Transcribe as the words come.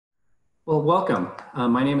Well, welcome.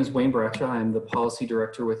 My name is Wayne Breccia. I'm the Policy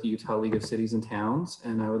Director with the Utah League of Cities and Towns,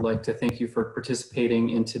 and I would like to thank you for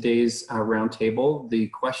participating in today's roundtable, the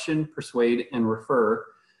Question, Persuade, and Refer,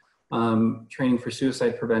 Training for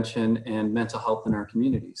Suicide Prevention and Mental Health in Our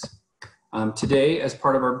Communities. Today, as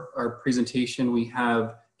part of our presentation, we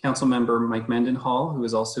have Council Member Mike Mendenhall, who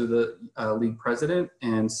is also the League President,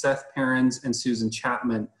 and Seth Perrins and Susan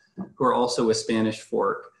Chapman, who are also with Spanish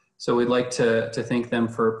Fork. So we'd like to thank them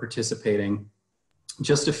for participating.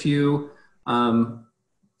 Just a few,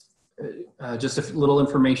 just a little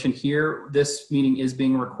information here. This meeting is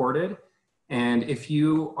being recorded. And if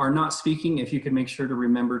you are not speaking, if you could make sure to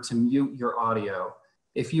remember to mute your audio.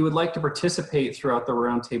 If you would like to participate throughout the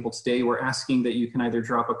roundtable today, we're asking that you can either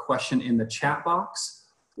drop a question in the chat box,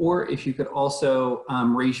 or if you could also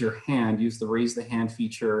raise your hand, use the raise the hand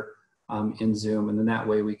feature in Zoom, and then that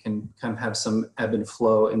way we can kind of have some ebb and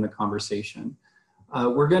flow in the conversation.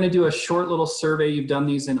 We're going to do a short little survey. You've done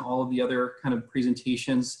these in all of the other kind of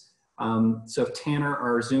presentations. So if Tanner,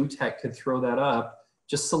 our Zoom tech, could throw that up,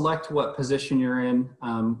 just select what position you're in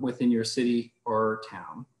within your city or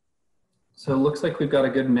town. So it looks like we've got a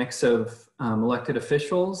good mix of elected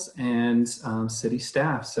officials and city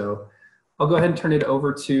staff. So I'll go ahead and turn it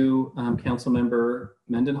over to Councilmember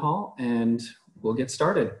Mendenhall, and we'll get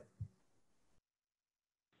started.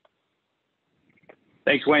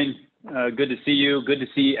 Thanks, Wayne. Good to see you. Good to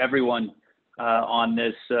see everyone on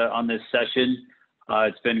this session.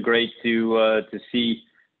 It's been great to see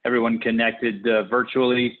everyone connected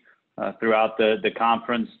virtually throughout the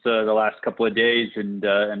conference the last couple of days, and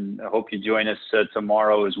I hope you join us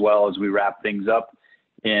tomorrow as well as we wrap things up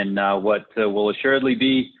in what will assuredly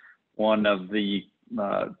be one of the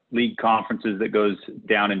league conferences that goes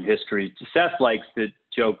down in history. Seth likes to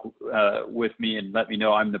joke with me and let me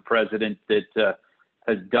know I'm the president that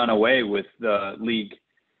has done away with league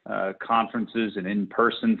conferences and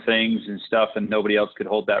in-person things and stuff, and nobody else could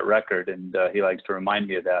hold that record. And he likes to remind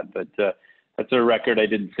me of that. But that's a record I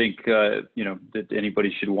didn't think that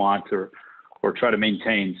anybody should want or try to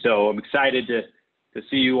maintain. So I'm excited to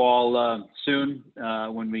see you all soon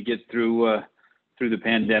when we get through the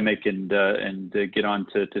pandemic and get on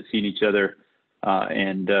to seeing each other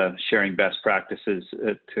and sharing best practices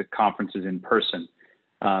to conferences in person.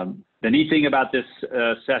 The neat thing about this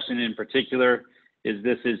session in particular is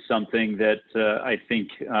this is something that I think,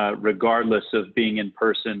 regardless of being in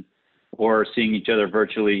person or seeing each other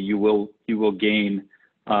virtually, you will gain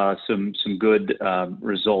some good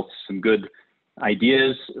results, some good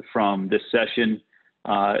ideas from this session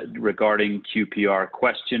regarding QPR: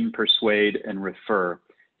 Question, Persuade, and Refer.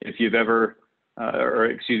 If you've ever,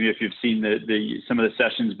 if you've seen some of the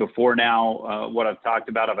sessions before now, what I've talked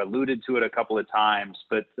about, I've alluded to it a couple of times,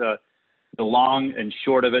 but the long and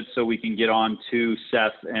short of it, so we can get on to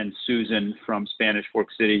Seth and Susan from Spanish Fork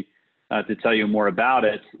City to tell you more about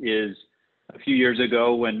it, is a few years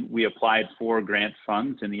ago when we applied for grant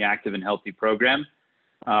funds in the Active and Healthy program,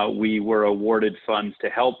 we were awarded funds to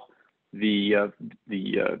help the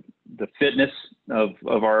fitness of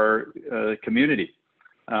our community.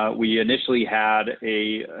 We initially had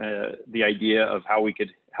the idea of how we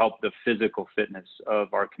could help the physical fitness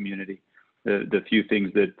of our community, the few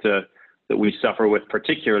things that we suffer with,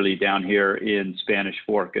 particularly down here in Spanish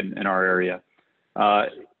Fork in our area.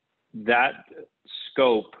 That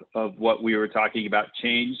scope of what we were talking about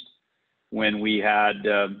changed when we had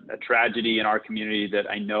a tragedy in our community that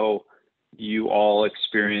I know you all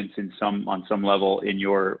experience on some level in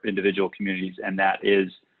your individual communities, and that is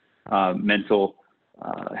mental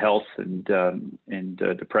health and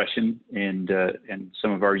depression, and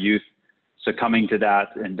some of our youth succumbing to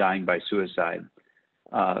that and dying by suicide.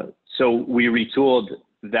 So we retooled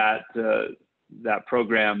that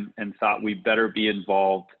program and thought we better be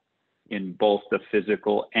involved in both the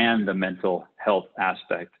physical and the mental health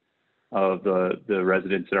aspect of the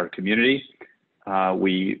residents in our community.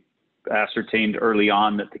 We ascertained early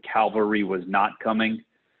on that the cavalry was not coming,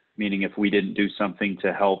 meaning if we didn't do something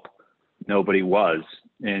to help, nobody was.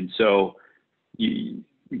 And so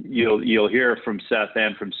you'll hear from Seth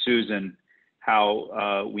and from Susan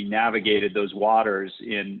how we navigated those waters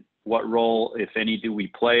in what role, if any, do we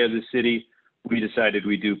play as a city. We decided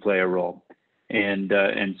we do play a role. And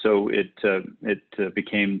so it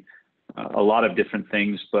became a lot of different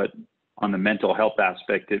things, but on the mental health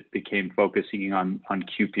aspect, it became focusing on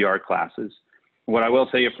QPR classes. What I will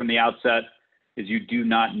tell you from the outset is you do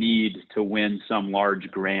not need to win some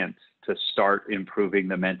large grant to start improving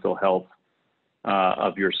the mental health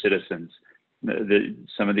of your citizens.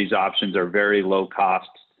 Some of these options are very low cost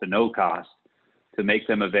to no cost to make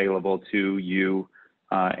them available to you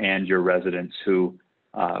and your residents who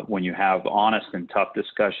when you have honest and tough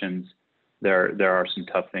discussions, there are some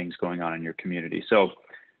tough things going on in your community. So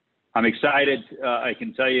I'm excited. I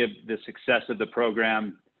can tell you the success of the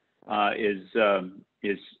program is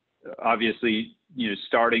obviously,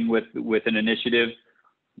 starting with an initiative,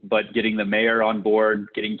 but getting the mayor on board,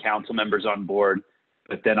 getting council members on board,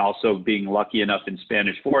 but then also being lucky enough in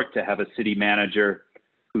Spanish Fork to have a city manager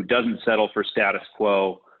who doesn't settle for status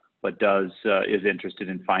quo, but is interested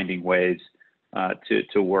in finding ways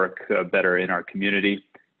to work better in our community.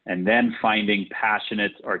 And then finding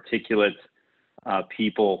passionate, articulate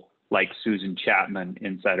people like Susan Chapman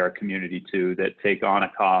inside our community too, that take on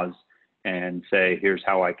a cause and say, here's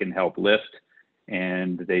how I can help lift.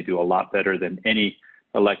 And they do a lot better than any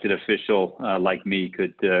elected official like me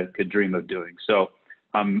could dream of doing. So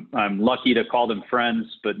I'm lucky to call them friends,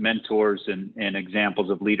 but mentors and examples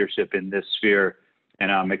of leadership in this sphere.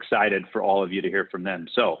 And I'm excited for all of you to hear from them.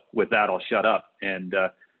 So with that, I'll shut up and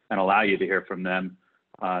allow you to hear from them.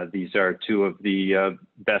 These are two of the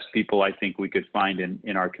best people I think we could find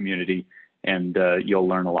in our community, and you'll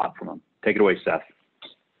learn a lot from them. Take it away, Seth.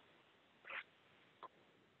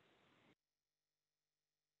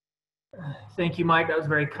 Thank you, Mike. That was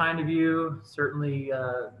very kind of you. Certainly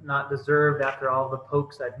not deserved after all the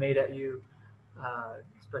pokes I've made at you,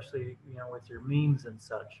 especially with your memes and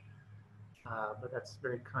such. But that's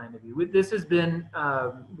very kind of you. This has been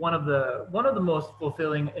one of the most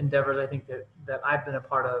fulfilling endeavors I think that I've been a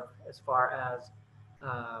part of, as far as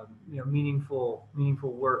meaningful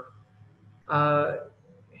work.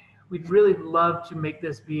 We'd really love to make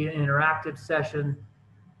this be an interactive session.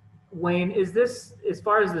 Wayne, is this, as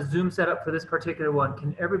far as the Zoom setup for this particular one,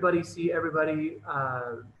 can everybody see everybody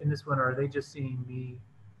in this one, or are they just seeing me?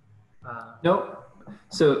 Nope.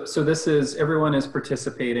 So this is, everyone is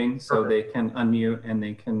participating, so Perfect. they can unmute and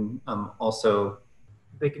they can also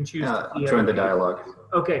they can choose to see join the everybody. dialogue.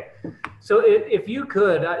 Okay, so if you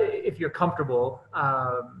could, if you're comfortable,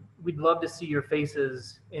 we'd love to see your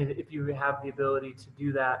faces, and if you have the ability to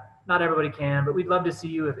do that. Not everybody can, but we'd love to see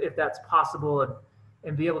you if that's possible,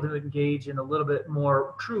 and be able to engage in a little bit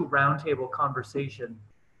more true roundtable conversation.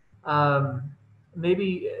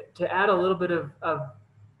 Maybe to add a little bit of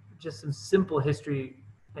just some simple history,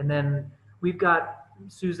 and then we've got,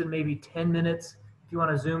 Susan, maybe 10 minutes if you want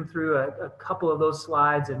to zoom through a couple of those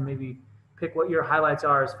slides and maybe pick what your highlights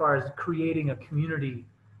are as far as creating a community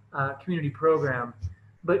program.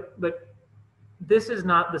 But this is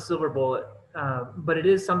not the silver bullet, but it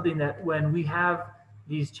is something that when we have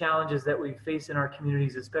these challenges that we face in our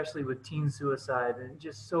communities, especially with teen suicide, and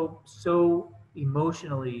just so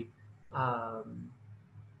emotionally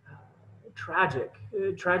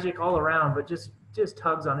tragic all around, but just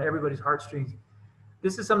tugs on everybody's heartstrings.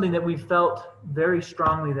 This is something that we felt very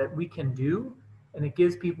strongly that we can do, and it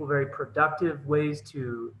gives people very productive ways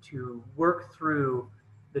to work through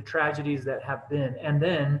the tragedies that have been, and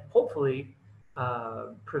then hopefully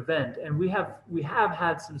prevent. And we have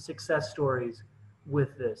had some success stories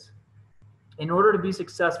with this. In order to be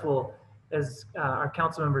successful, as our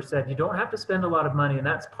council member said, you don't have to spend a lot of money, and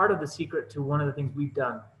that's part of the secret to one of the things we've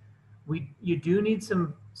done. You do need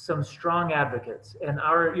some strong advocates, and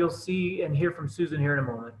you'll see and hear from Susan here in a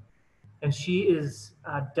moment, and she is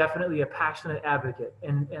definitely a passionate advocate,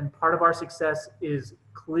 and part of our success is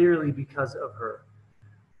clearly because of her.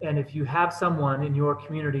 And if you have someone in your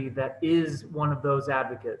community that is one of those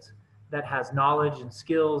advocates, that has knowledge and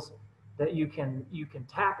skills that you can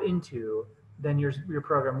tap into, then your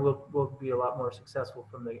program will be a lot more successful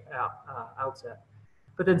from the outset.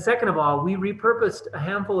 But then second of all, we repurposed a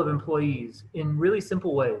handful of employees in really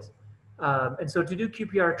simple ways. And so to do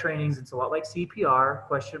QPR trainings, it's a lot like CPR,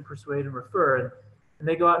 question, persuade, and refer. And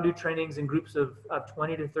they go out and do trainings in groups of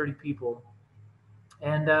 20 to 30 people.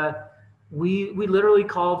 And we literally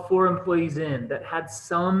called 4 employees in that had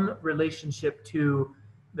some relationship to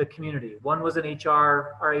the community. One was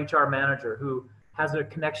our HR manager, who has a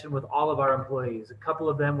connection with all of our employees. A couple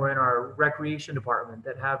of them were in our recreation department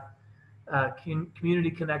that have community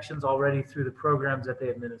connections already through the programs that they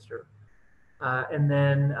administer. And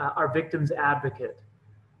then our victims advocate.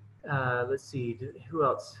 Let's see, who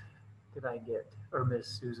else did I get or miss,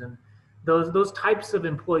 Susan? Those types of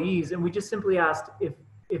employees. And we just simply asked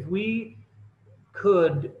if we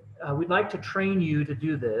could, we'd like to train you to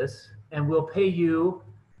do this, and we'll pay you,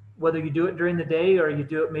 whether you do it during the day or you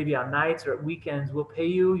do it maybe on nights or at weekends. We'll pay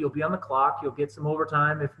you, you'll be on the clock, you'll get some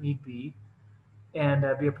overtime if need be, and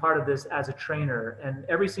be a part of this as a trainer. And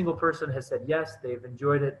every single person has said yes, they've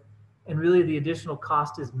enjoyed it, and really the additional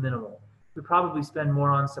cost is minimal. We probably spend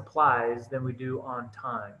more on supplies than we do on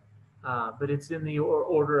time, but it's in the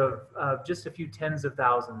order of just a few tens of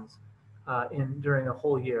thousands during a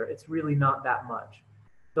whole year. It's really not that much.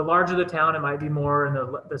 The larger the town, it might be more, and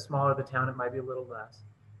the smaller the town, it might be a little less.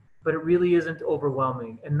 But it really isn't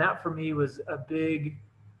overwhelming. And that for me was a big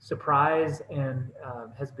surprise and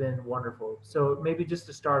has been wonderful. So maybe just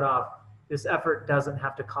to start off, this effort doesn't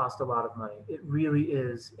have to cost a lot of money. It really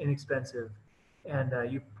is inexpensive. And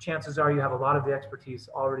chances are you have a lot of the expertise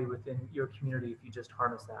already within your community if you just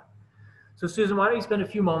harness that. So Susan, why don't you spend a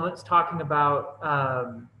few moments talking about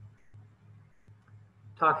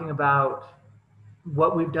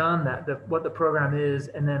what we've done, what the program is,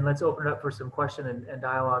 and then let's open it up for some question and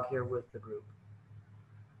dialogue here with the group.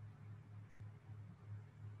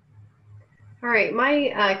 All right,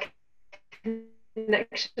 my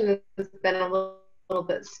connection has been a little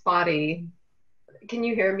bit spotty. Can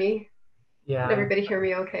you hear me? Yeah. Can everybody hear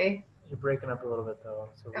me okay? You're breaking up a little bit though.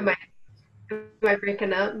 So am I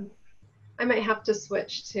breaking up? I might have to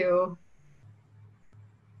switch to,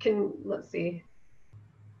 let's see.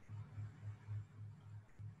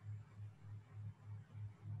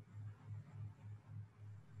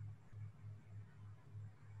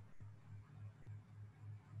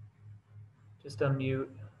 Just unmute.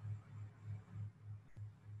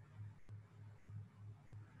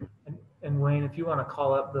 And Wayne, if you want to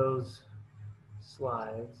call up those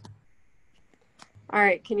slides. All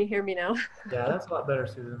right, can you hear me now? Yeah, that's a lot better,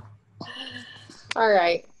 Susan. All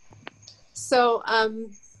right. So,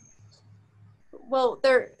 well,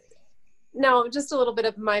 now just a little bit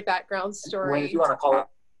of my background story. Wayne, if you want to call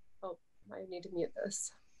up. Oh, I need to mute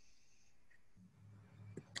this.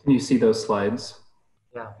 Can you see those slides?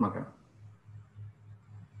 Yeah. Okay.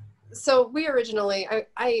 So we originally,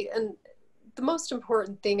 and the most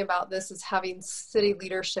important thing about this is having city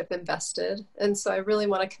leadership invested. And so I really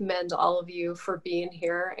want to commend all of you for being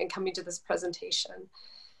here and coming to this presentation,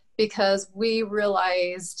 because we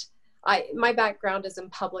realized, my background is in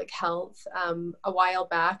public health. A while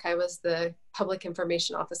back, I was the public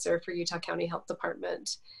information officer for Utah County Health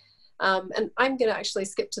Department. And I'm going to actually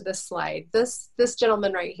skip to this slide. This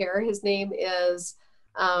gentleman right here, his name is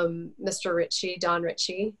Mr. Ritchie, Don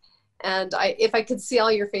Ritchie. And if I could see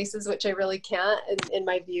all your faces, which I really can't in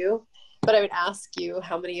my view, but I would ask you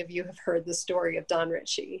how many of you have heard the story of Don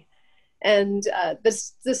Ritchie. And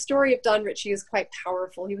the story of Don Ritchie is quite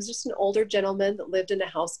powerful. He was just an older gentleman that lived in a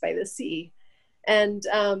house by the sea. And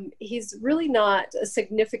he's really not a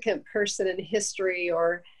significant person in history,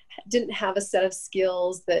 or didn't have a set of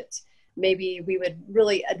skills that maybe we would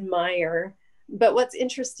really admire. But what's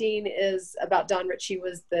interesting is about Don Ritchie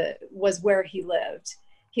was where he lived.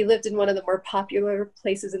 He lived in one of the more popular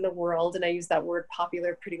places in the world, and I use that word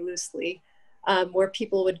popular pretty loosely, where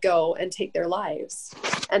people would go and take their lives.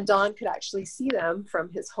 And Don could actually see them from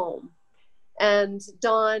his home. And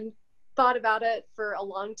Don thought about it for a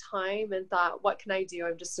long time and thought, what can I do?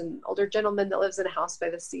 I'm just an older gentleman that lives in a house by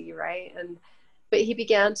the sea, right? But he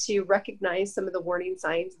began to recognize some of the warning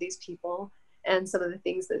signs of these people and some of the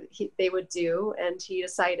things that they would do. And he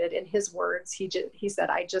decided, in his words, he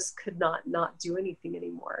said, I just could not do anything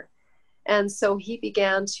anymore. And so he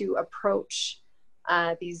began to approach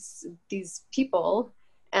these people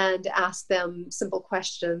and ask them simple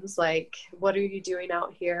questions like, what are you doing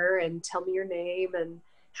out here? And tell me your name, and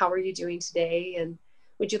how are you doing today? And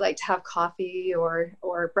would you like to have coffee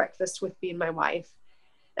or breakfast with me and my wife?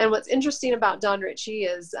 And what's interesting about Don Ritchie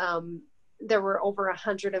is there were over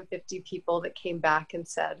 150 people that came back and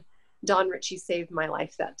said, Don Ritchie saved my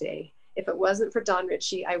life that day. If it wasn't for Don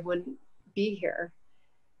Ritchie, I wouldn't be here.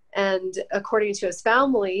 And according to his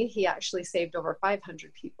family, he actually saved over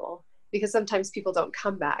 500 people, because sometimes people don't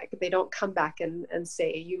come back. They don't come back and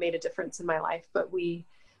say, you made a difference in my life. But we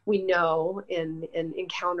know in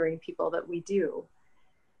encountering people that we do.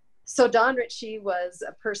 So Don Ritchie was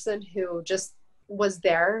a person who just was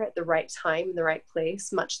there at the right time in the right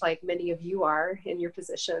place, much like many of you are in your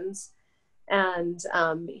positions. And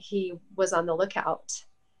he was on the lookout,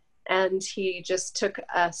 and he just took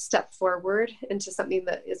a step forward into something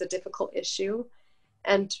that is a difficult issue,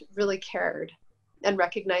 and really cared and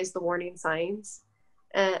recognized the warning signs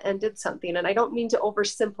and did something. And I don't mean to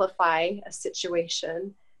oversimplify a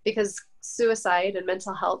situation, because suicide and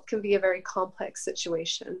mental health can be a very complex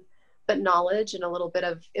situation. But knowledge and a little bit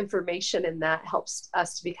of information in that helps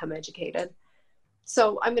us to become educated.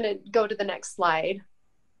 So I'm going to go to the next slide.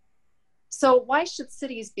 So why should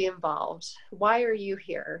cities be involved? Why are you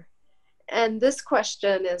here? And this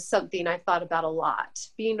question is something I've thought about a lot.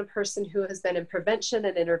 Being a person who has been in prevention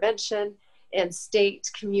and intervention in state,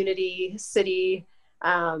 community, city,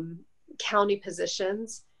 county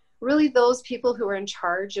positions, really those people who are in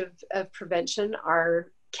charge of prevention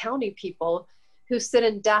are county people who sit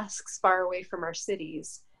in desks far away from our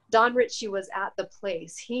cities. Don Ritchie was at the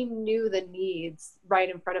place. He knew the needs right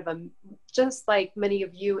in front of him, just like many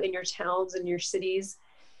of you in your towns and your cities.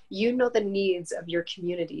 You know the needs of your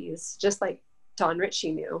communities, just like Don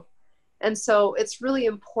Ritchie knew. And so it's really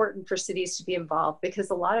important for cities to be involved,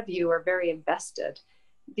 because a lot of you are very invested.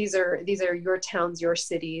 These are your towns, your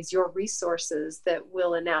cities, your resources that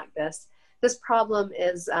will enact this. This problem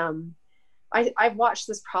is, I've watched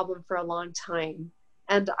this problem for a long time,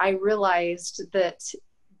 and I realized that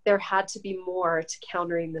there had to be more to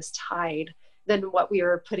countering this tide than what we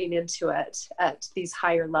were putting into it at these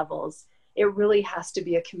higher levels. It really has to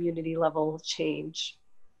be a community level change.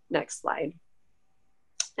 Next slide.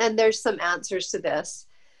 And there's some answers to this.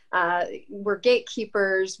 We're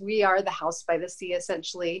gatekeepers. We are the house by the sea,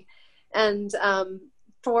 essentially. And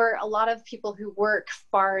for a lot of people who work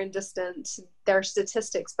far and distant, they're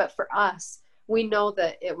statistics. But for us, we know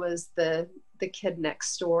that it was the kid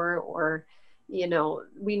next door, or, you know,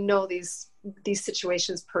 we know these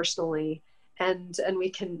situations personally, and we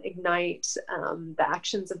can ignite the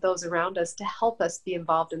actions of those around us to help us be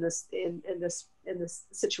involved in this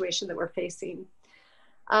situation that we're facing.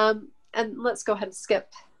 And let's go ahead and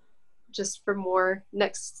skip just for more.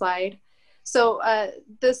 Next slide. So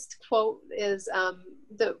this quote is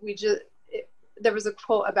there was a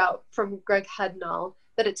quote from Greg Hudnall,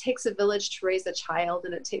 that it takes a village to raise a child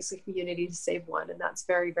and it takes a community to save one. And that's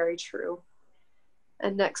very, very true.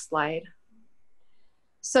 And next slide.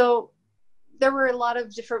 So there were a lot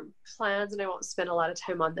of different plans, and I won't spend a lot of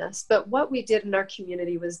time on this, but what we did in our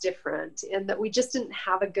community was different, in that we just didn't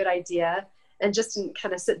have a good idea and just didn't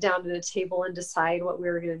kind of sit down at a table and decide what we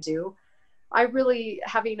were going to do. I really,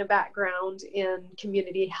 having a background in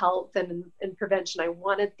community health and prevention, I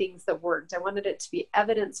wanted things that worked. I wanted it to be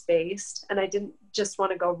evidence-based, and I didn't just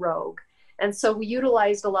want to go rogue. And so we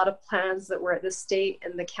utilized a lot of plans that were at the state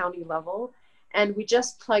and the county level, and we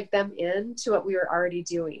just plugged them into what we were already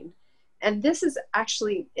doing. And this is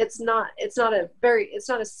actually, it's not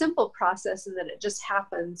a simple process in that it just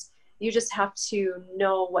happens. You just have to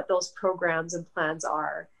know what those programs and plans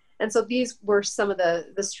are. And so these were some of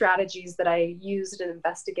the strategies that I used and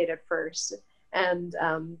investigated first. And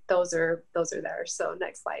those are there. So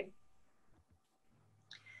next slide.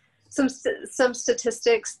 Some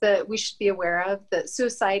statistics that we should be aware of: that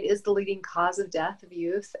suicide is the leading cause of death of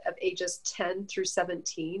youth of ages 10 through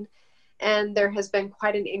 17. And there has been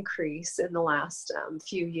quite an increase in the last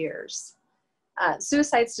few years.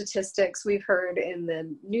 Suicide statistics, we've heard in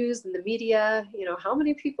the news and the media, you know, how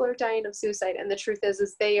many people are dying of suicide? And the truth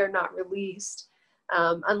is they are not released,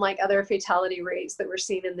 unlike other fatality rates that we're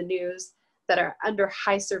seeing in the news that are under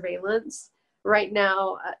high surveillance. Right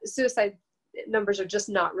now, suicide numbers are just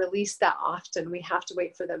not released that often. We have to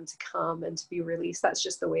wait for them to come and to be released. That's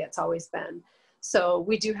just the way it's always been. So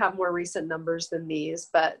we do have more recent numbers than these,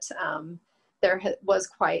 but there was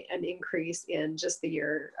quite an increase in just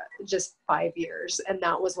 5 years. And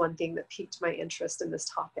that was one thing that piqued my interest in this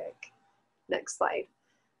topic. Next slide.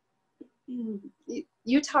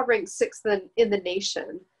 Utah ranks 6th in the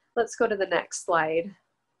nation. Let's go to the next slide.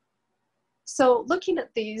 So looking at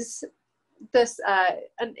and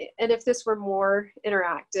if this were more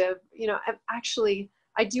interactive, you know,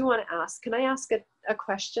 I do want to ask, can I ask a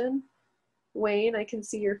question? Wayne, I can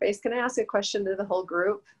see your face. Can I ask a question to the whole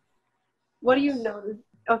group? What do you notice?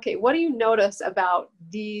 Okay, what do you notice about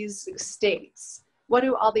these states? What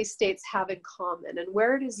do all these states have in common? And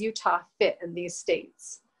where does Utah fit in these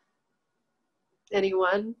states?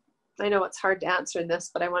 Anyone? I know it's hard to answer in this,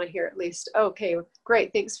 but I want to hear at least. Okay,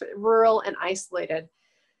 great. Thanks. For rural and isolated.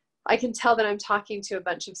 I can tell that I'm talking to a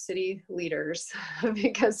bunch of city leaders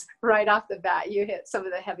because right off the bat, you hit some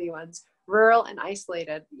of the heavy ones. Rural and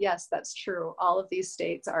isolated. Yes, that's true. All of these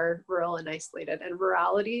states are rural and isolated, and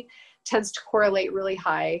rurality tends to correlate really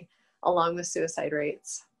high along with suicide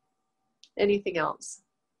rates. Anything else?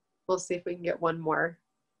 We'll see if we can get one more.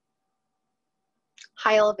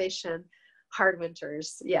 High elevation, hard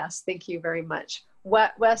winters. Yes, thank you very much.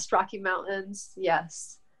 West Rocky Mountains.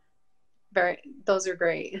 Yes. Those are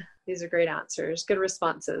great. These are great answers. Good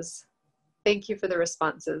responses. Thank you for the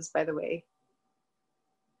responses, by the way.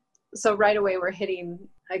 So right away we're hitting,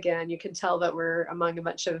 again, you can tell that we're among a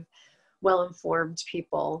bunch of well-informed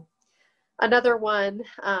people. Another one,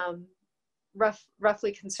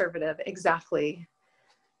 roughly conservative, exactly.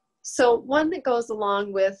 So one that goes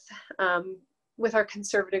along with our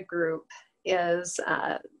conservative group is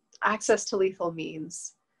access to lethal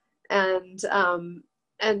means. And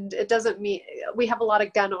it doesn't mean, we have a lot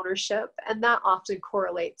of gun ownership, and that often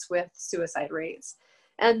correlates with suicide rates.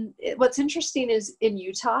 And what's interesting is in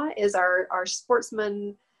Utah is our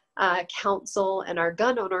sportsmen council and our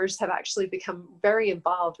gun owners have actually become very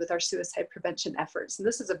involved with our suicide prevention efforts. And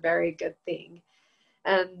this is a very good thing.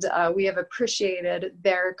 And we have appreciated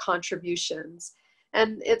their contributions.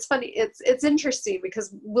 And it's funny, it's interesting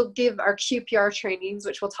because we'll give our QPR trainings,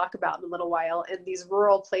 which we'll talk about in a little while, in these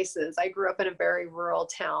rural places. I grew up in a very rural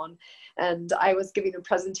town, and I was giving a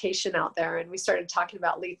presentation out there, and we started talking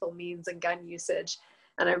about lethal means and gun usage.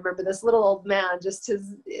 And I remember this little old man, just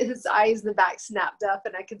his eyes in the back snapped up,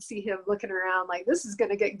 and I could see him looking around like, this is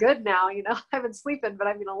going to get good now. You know, I've been sleeping, but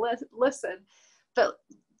I'm going to listen.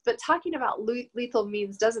 But talking about lethal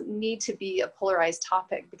means doesn't need to be a polarized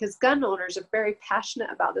topic, because gun owners are very passionate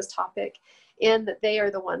about this topic, in that they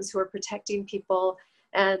are the ones who are protecting people,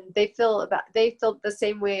 and they feel the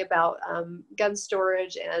same way about gun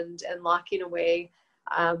storage and locking away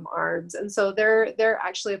arms. And so they're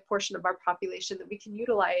actually a portion of our population that we can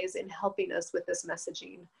utilize in helping us with this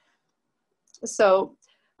messaging. So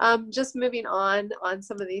just moving on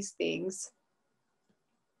some of these things.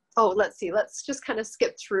 Oh, let's see. Let's just kind of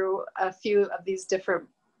skip through a few of these different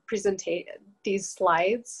these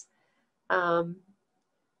slides. Brad,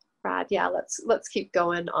 yeah, let's keep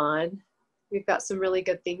going on. We've got some really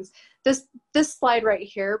good things. This slide right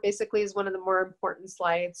here basically is one of the more important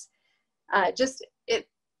slides.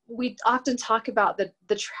 We often talk about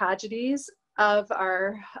the tragedies of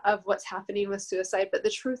what's happening with suicide, but the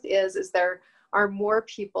truth is there are more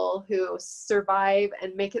people who survive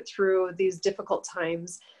and make it through these difficult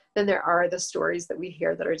times than there are the stories that we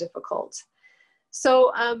hear that are difficult.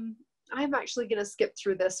 So I'm actually going to skip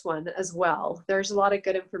through this one as well. There's a lot of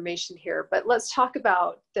good information here, but let's talk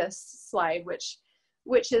about this slide,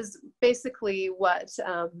 which is basically what,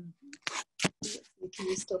 can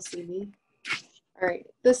you still see me? All right,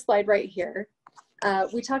 this slide right here.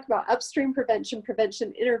 We talk about upstream prevention,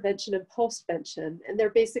 intervention, and postvention, and they're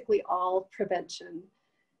basically all prevention.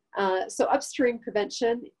 So upstream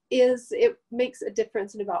prevention it makes a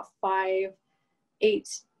difference in about 5, 8,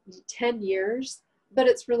 10 years, but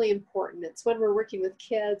it's really important. It's when we're working with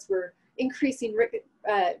kids, we're increasing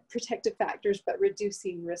protective factors, but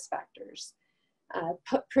reducing risk factors.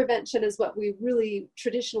 Prevention is what we really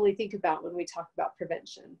traditionally think about when we talk about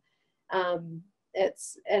prevention.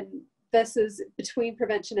 This is between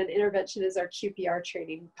prevention and intervention is our QPR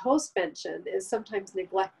training. Postvention is sometimes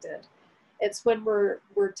neglected. It's when we're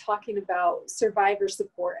talking about survivor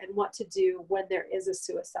support and what to do when there is a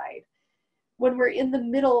suicide. When we're in the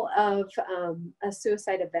middle of a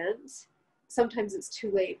suicide event, sometimes it's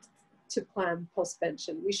too late to plan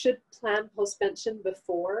postvention. We should plan postvention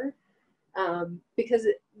before, because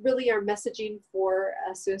really our messaging for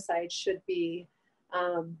a suicide should be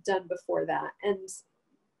done before that. And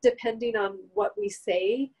depending on what we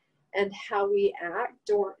say and how we act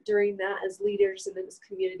during that as leaders and as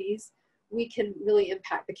communities, we can really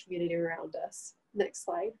impact the community around us. Next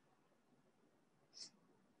slide.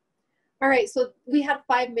 All right, so we had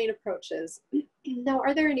 5 main approaches. Now,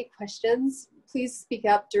 are there any questions? Please speak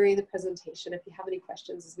up during the presentation if you have any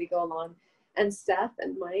questions as we go along. And Seth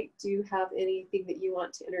and Mike, do you have anything that you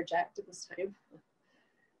want to interject at this time?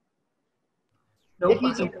 Nope,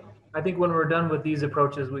 I think when we're done with these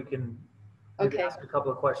approaches, we can okay. ask a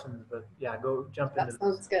couple of questions, but yeah, go jump into this. That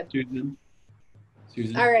sounds good.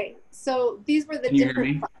 Susan. All right, so these were the Can you different.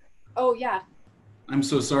 hear me? Oh yeah. I'm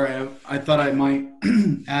so sorry. I thought I might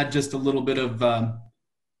add just a little bit of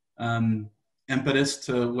impetus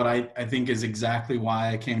to what I think is exactly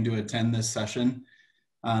why I came to attend this session.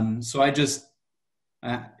 So I just,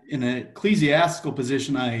 in an ecclesiastical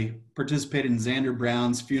position, I participated in Xander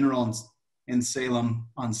Brown's funeral in Salem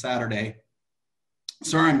on Saturday.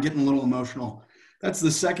 Sorry, I'm getting a little emotional. That's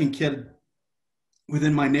the second kid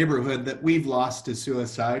within my neighborhood that we've lost to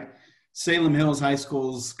suicide. Salem Hills High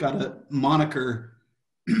School's got a moniker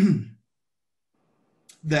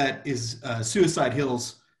that is Suicide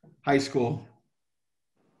Hills High School.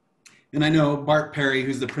 And I know Bart Perry,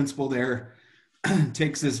 who's the principal there,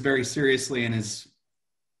 takes this very seriously and is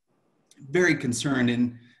very concerned.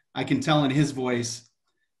 And I can tell in his voice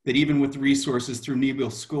that even with the resources through Nebel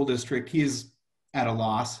School District, he is at a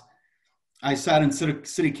loss. I sat in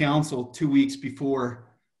city council 2 weeks before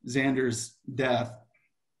Xander's death,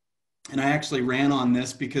 and I actually ran on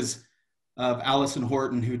this because of Allison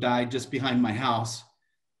Horton, who died just behind my house.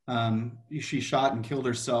 She shot and killed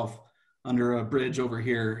herself under a bridge over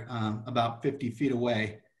here, about 50 feet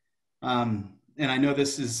away. And I know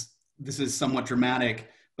this is somewhat dramatic,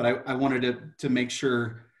 but I wanted to make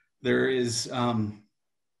sure there is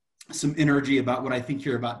some energy about what I think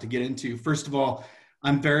you're about to get into. First of all,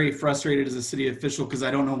 I'm very frustrated as a city official because I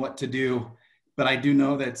don't know what to do, but I do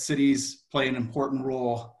know that cities play an important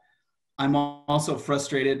role I'm also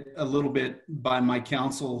frustrated a little bit by my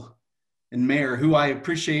council and mayor, who I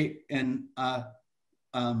appreciate and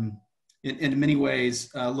in many ways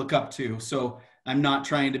look up to. So I'm not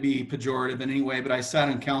trying to be pejorative in any way, but I sat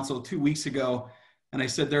in council 2 weeks ago and I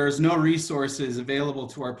said, there is no resources available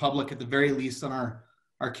to our public, at the very least on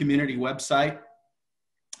our community website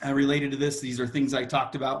related to this. These are things I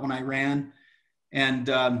talked about when I ran, and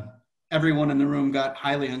everyone in the room got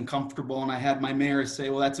highly uncomfortable. And I had my mayor say,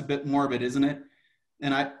 well, that's a bit morbid, isn't it?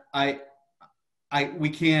 And we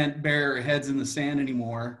can't bury our heads in the sand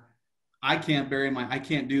anymore. I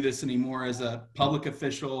can't do this anymore as a public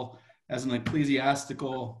official, as an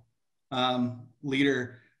ecclesiastical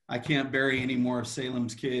leader. I can't bury any more of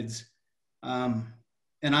Salem's kids.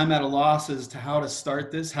 And I'm at a loss as to how to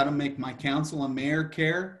start this, how to make my council and mayor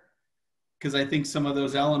care, because I think some of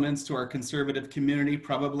those elements to our conservative community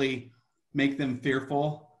probably make them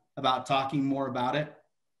fearful about talking more about it.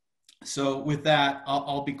 So with that,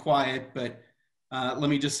 I'll be quiet, but let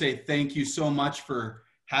me just say thank you so much for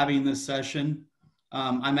having this session.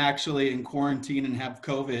 I'm actually in quarantine and have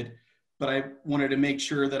COVID, but I wanted to make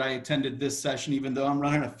sure that I attended this session, even though I'm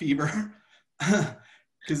running a fever,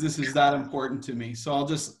 because this is that important to me. So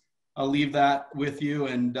I'll leave that with you,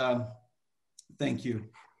 and thank you.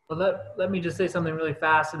 Well, let me just say something really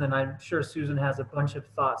fast, and then I'm sure Susan has a bunch of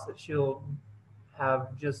thoughts that she'll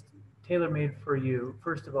have just tailor-made for you.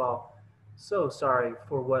 First of all, so sorry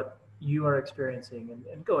for what you are experiencing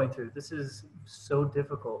and going through. This is so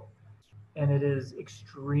difficult, and it is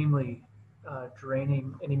extremely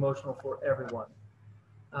draining and emotional for everyone.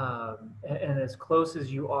 And as close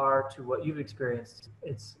as you are to what you've experienced,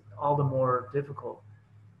 it's all the more difficult.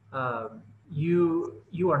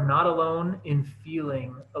 You are not alone in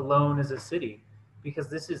feeling alone as a city, because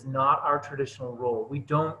this is not our traditional role. We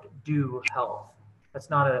don't do health. That's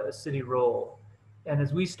not a city role. And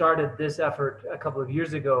as we started this effort a couple of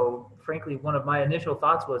years ago, frankly, one of my initial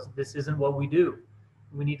thoughts was, this isn't what we do.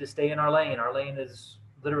 We need to stay in our lane. Our lane is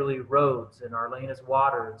literally roads, and our lane is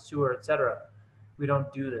water and sewer, etc. We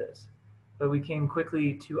don't do this. But we came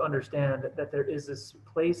quickly to understand that there is this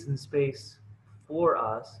place and space for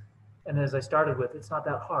us. And as I started with, it's not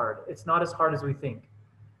that hard. It's not as hard as we think.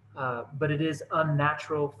 But it is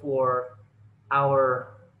unnatural for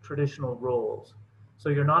our traditional roles. So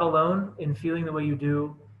you're not alone in feeling the way you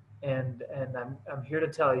do. And I'm here to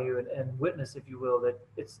tell you and witness, if you will, that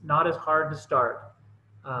it's not as hard to start.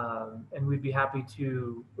 And we'd be happy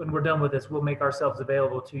to, when we're done with this, we'll make ourselves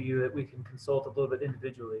available to you that we can consult a little bit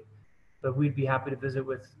individually. But we'd be happy to visit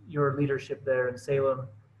with your leadership there in Salem.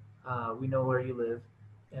 We know where you live,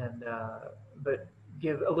 and but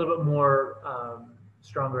give a little bit more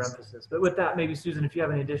stronger emphasis. But with that, maybe Susan, if you have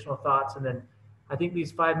any additional thoughts, and then I think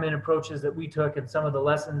these 5-minute approaches that we took and some of the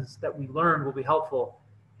lessons that we learned will be helpful.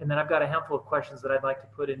 And then I've got a handful of questions that I'd like to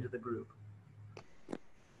put into the group.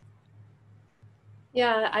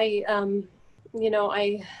 Yeah, I know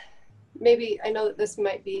that this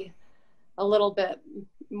might be a little bit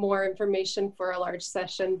more information for a large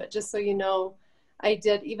session, but just so you know, I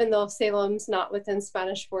did, even though Salem's not within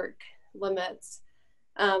Spanish work limits,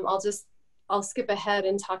 I'll skip ahead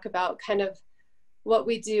and talk about kind of what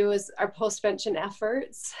we do is our postvention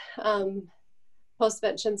efforts.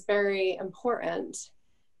 Postvention's very important,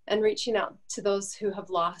 and reaching out to those who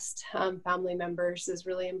have lost family members is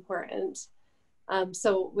really important.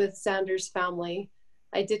 So with Xander's family,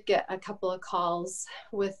 I did get a couple of calls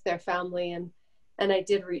with their family, and I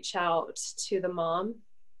did reach out to the mom.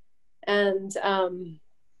 And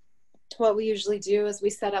what we usually do is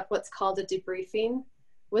we set up what's called a debriefing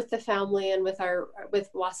with the family and with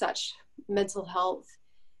Wasatch Mental Health.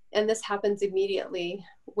 And this happens immediately,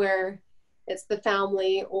 where it's the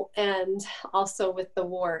family and also with the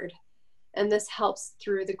ward. And this helps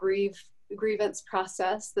through the grievance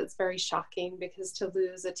process that's very shocking, because to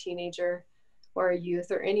lose a teenager or a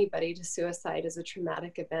youth or anybody to suicide is a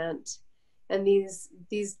traumatic event. And these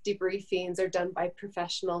debriefings are done by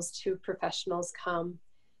professionals. 2 professionals come,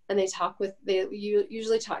 and they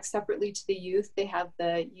usually talk separately to the youth. They have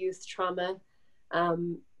the youth trauma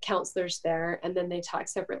counselors there, and then they talk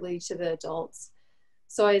separately to the adults.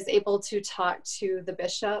 So I was able to talk to the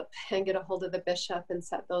bishop and get a hold of the bishop and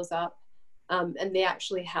set those up. And they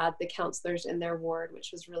actually had the counselors in their ward,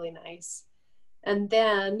 which was really nice. And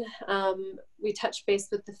then we touch base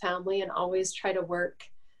with the family and always try to work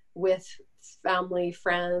with family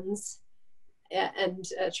friends and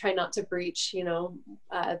try not to breach,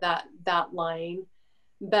 that line.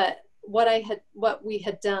 But what we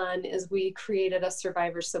had done is we created a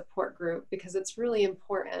survivor support group, because it's really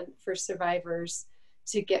important for survivors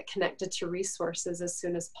to get connected to resources as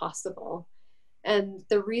soon as possible. And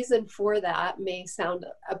the reason for that may sound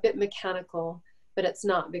a bit mechanical, but it's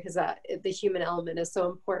not, because the human element is so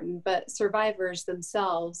important. But survivors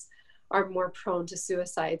themselves are more prone to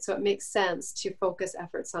suicide. So it makes sense to focus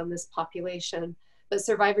efforts on this population. But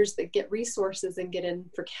survivors that get resources and get in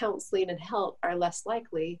for counseling and help are less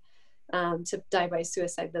likely to die by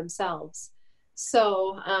suicide themselves.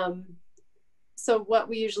 So, so what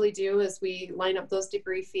we usually do is we line up those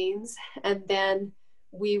debriefings, and then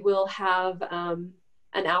we will have an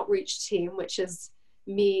outreach team, which is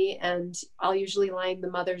me, and I'll usually line the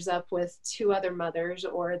mothers up with 2 other mothers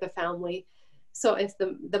or the family. So if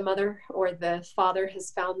the mother or the father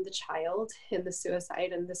has found the child in the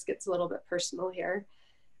suicide, and this gets a little bit personal here,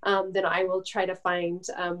 then I will try to find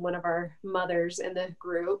one of our mothers in the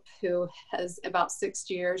group who has about 6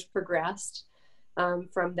 years progressed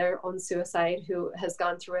from their own suicide, who has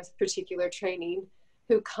gone through a particular training,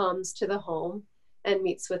 who comes to the home and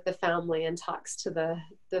meets with the family and talks to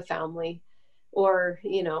the family. Or,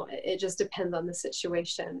 you know, it just depends on the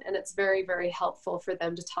situation. And it's very, very helpful for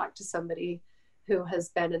them to talk to somebody who has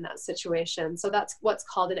been in that situation. So that's what's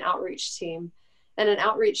called an outreach team. And an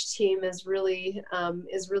outreach team is really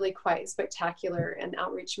quite spectacular. And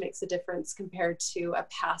outreach makes a difference compared to a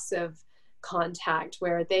passive contact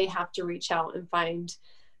where they have to reach out and find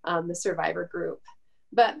the survivor group.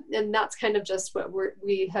 And that's kind of just what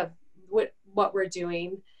we're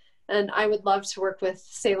doing. And I would love to work with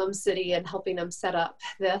Salem City and helping them set up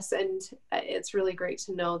this. And it's really great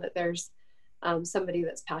to know that there's somebody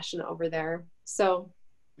that's passionate over there. So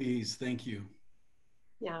please, thank you.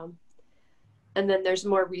 Yeah. And then there's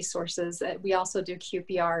more resources. We also do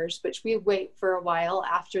QPRs, which we wait for a while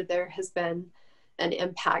after there has been an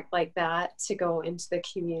impact like that to go into the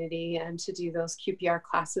community and to do those QPR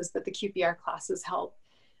classes. But the QPR classes help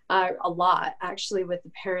a lot, actually, with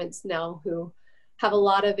the parents now who have a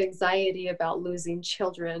lot of anxiety about losing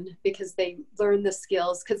children, because they learn the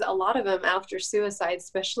skills. Because a lot of them after suicide,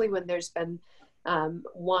 especially when there's been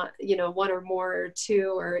one or more or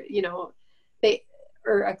 2, or, you know,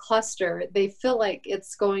 or a cluster, they feel like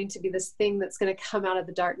it's going to be this thing that's going to come out of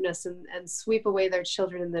the darkness and sweep away their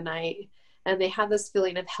children in the night. And they have this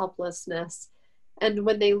feeling of helplessness. And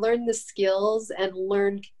when they learn the skills and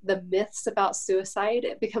learn the myths about suicide,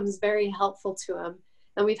 it becomes very helpful to them.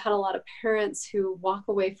 And we've had a lot of parents who walk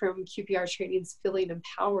away from QPR trainings feeling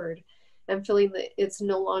empowered and feeling that it's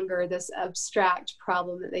no longer this abstract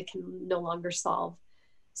problem that they can no longer solve.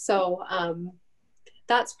 So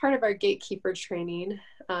that's part of our Gatekeeper training.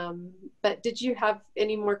 But did you have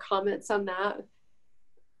any more comments on that?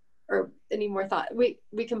 Or any more thought? We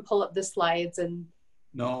can pull up the slides and.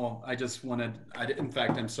 No, I just wanted, in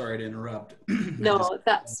fact, I'm sorry to interrupt. No,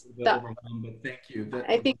 that's that. But thank you.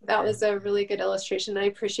 I think that was a really good illustration. I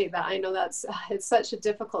appreciate that. I know it's such a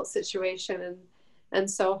difficult situation and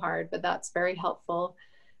so hard, but that's very helpful.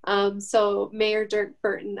 So Mayor Dirk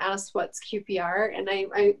Burton asked, what's QPR? And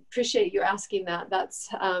I appreciate you asking that. That's,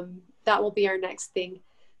 that will be our next thing.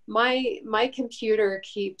 My computer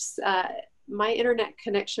keeps, my internet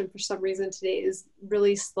connection for some reason today is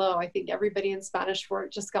really slow. I think everybody in Spanish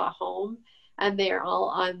Fort just got home and they are all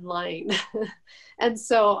online. And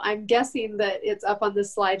so I'm guessing that it's up on the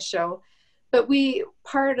slideshow. But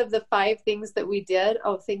part of the 5 things that we did,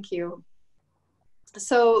 oh, thank you.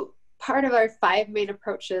 So part of our 5 main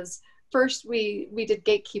approaches, first we did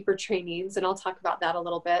gatekeeper trainings, and I'll talk about that a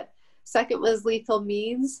little bit. Second was lethal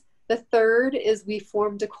means. The third is we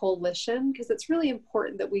formed a coalition, because it's really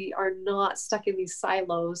important that we are not stuck in these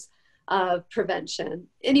silos of prevention.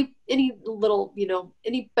 Any little, you know,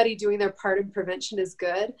 anybody doing their part in prevention is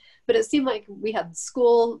good, but it seemed like we had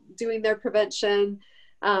school doing their prevention,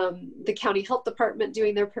 the county health department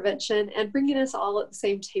doing their prevention, and bringing us all at the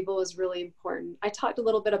same table is really important. I talked a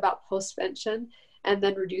little bit about postvention and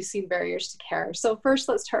then reducing barriers to care. So first,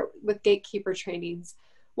 let's start with gatekeeper trainings.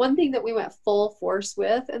 One thing that we went full force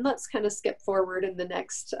with, and let's kind of skip forward in the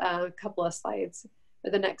next couple of slides, or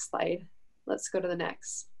the next slide. Let's go to the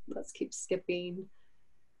next. Let's keep skipping.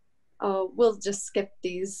 Oh, we'll just skip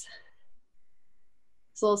these.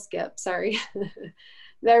 It's a little skip, sorry.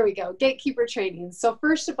 There we go, gatekeeper trainings. So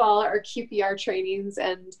first of all, our QPR trainings,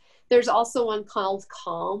 and there's also one called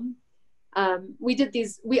CALM. We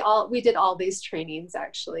did all these trainings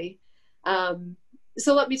actually.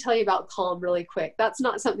 So let me tell you about CALM really quick. That's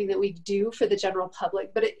not something that we do for the general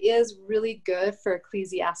public, but it is really good for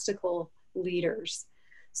ecclesiastical leaders.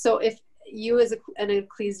 So if you as an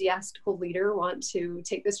ecclesiastical leader want to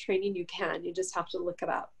take this training, you can. You just have to look it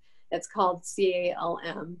up. It's called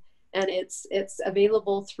CALM, and it's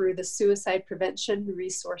available through the Suicide Prevention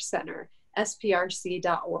Resource Center,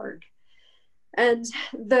 sprc.org. And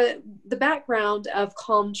the background of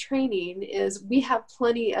Calm Training is we have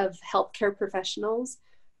plenty of healthcare professionals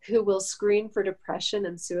who will screen for depression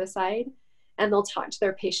and suicide, and they'll talk to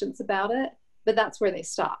their patients about it, but that's where they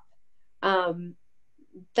stop. And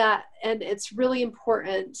it's really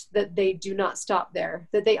important that they do not stop there,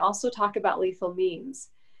 that they also talk about lethal means,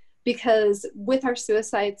 because with our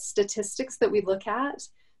suicide statistics that we look at,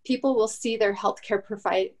 people will see their healthcare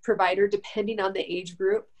provider depending on the age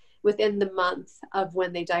group within the month of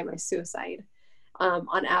when they die by suicide,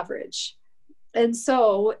 on average. And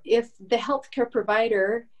so if the healthcare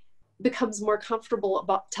provider becomes more comfortable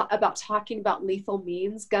about talking about lethal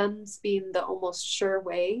means, guns being the almost sure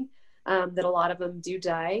way that a lot of them do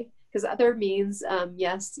die, because other means,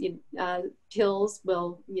 yes, pills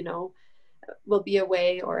will be a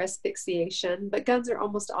way, or asphyxiation, but guns are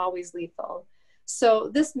almost always lethal. So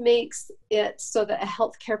this makes it so that a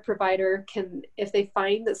healthcare provider can, if they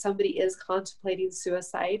find that somebody is contemplating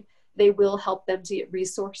suicide, they will help them to get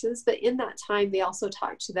resources. But in that time, they also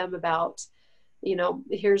talk to them about,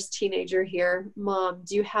 here's teenager here, mom,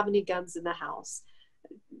 do you have any guns in the house?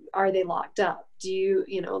 Are they locked up? Do you,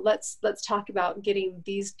 let's talk about getting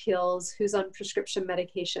these pills, who's on prescription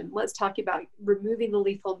medication. Let's talk about removing the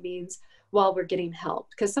lethal means while we're getting help,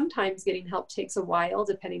 because sometimes getting help takes a while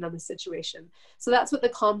depending on the situation. So that's what the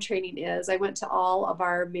Calm Training is. I went to all of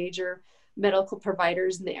our major medical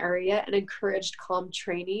providers in the area and encouraged Calm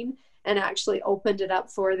Training, and actually opened it up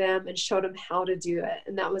for them and showed them how to do it.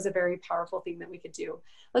 And that was a very powerful thing that we could do.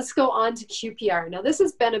 Let's go on to QPR. Now, this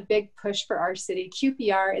has been a big push for our city.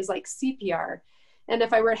 QPR is like CPR. And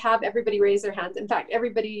if I were to have everybody raise their hands, in fact,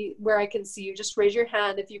 everybody where I can see you, just raise your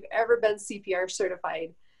hand if you've ever been CPR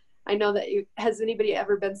certified. I know that has anybody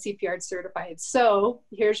ever been CPR certified? So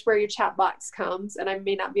here's where your chat box comes, and I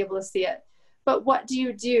may not be able to see it. But what do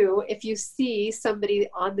you do if you see somebody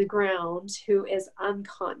on the ground who is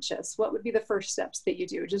unconscious? What would be the first steps that you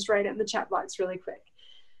do? Just write it in the chat box really quick.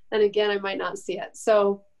 And again, I might not see it.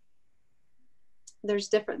 So there's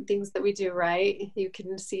different things that we do, right? You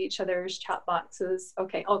can see each other's chat boxes.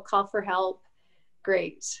 Okay, I'll call for help.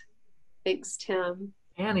 Great. Thanks, Tim.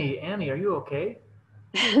 Annie, are you okay?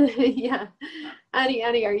 Yeah. Annie,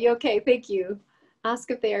 are you okay? Thank you.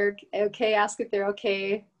 Ask if they're okay. Ask if they're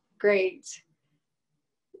okay. Great.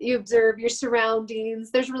 You observe your surroundings.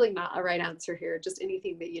 There's really not a right answer here, just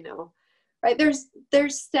anything that you know, right? There's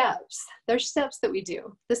steps. There's steps that we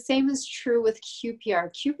do. The same is true with QPR.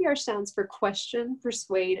 QPR stands for question,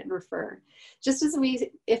 persuade, and refer. Just as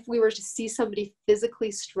if we were to see somebody physically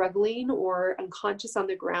struggling or unconscious on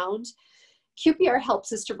the ground, QPR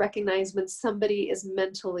helps us to recognize when somebody is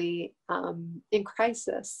mentally in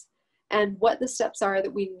crisis, and what the steps are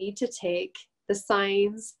that we need to take, the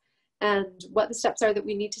signs, and what the steps are that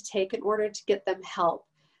we need to take in order to get them help.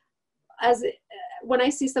 When I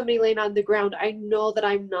see somebody laying on the ground, I know that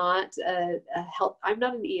I'm not I'm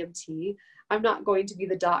not an EMT. I'm not going to be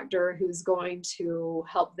the doctor who's going to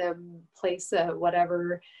help them place a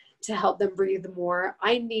whatever to help them breathe more.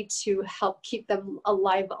 I need to help keep them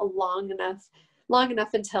alive long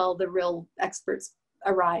enough until the real experts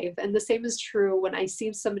arrive. And the same is true when I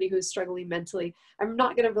see somebody who's struggling mentally. I'm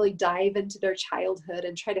not going to really dive into their childhood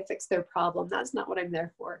and try to fix their problem. That's not what I'm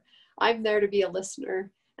there for. I'm there to be a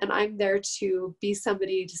listener, and I'm there to be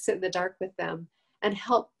somebody to sit in the dark with them and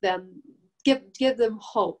help them, give them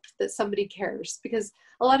hope that somebody cares. Because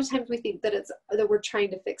a lot of times we think that we're trying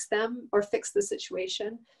to fix them or fix the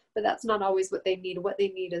situation, but that's not always what they need. What they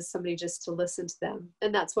need is somebody just to listen to them.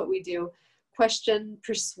 And that's what we do. Question,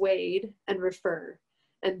 persuade, and refer,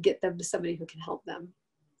 and get them to somebody who can help them.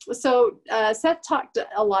 So Seth talked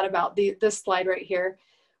a lot about this slide right here,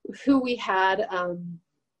 who we had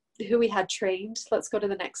trained. Let's go to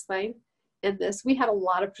the next slide. In this, we had a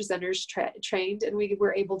lot of presenters trained, and we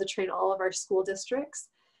were able to train all of our school districts.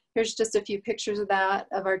 Here's just a few pictures of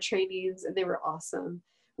our trainings, and they were awesome.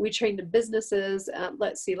 We trained in businesses.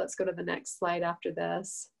 Let's go to the next slide after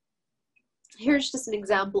this. Here's just an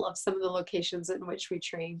example of some of the locations in which we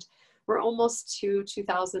trained. We're almost to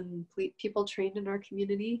 2,000 people trained in our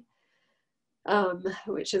community,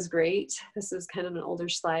 which is great. This is kind of an older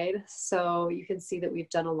slide, so you can see that we've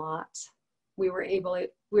done a lot. We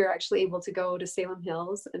were actually able to go to Salem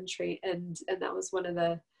Hills and train, and that was one of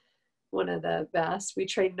the best. We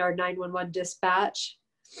trained our 911 dispatch.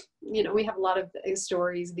 You know, we have a lot of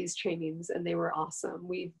stories of these trainings, and they were awesome.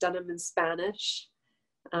 We've done them in Spanish.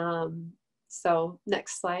 So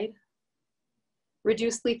next slide.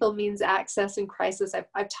 Reduce lethal means access in crisis.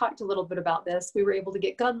 I've talked a little bit about this. We were able to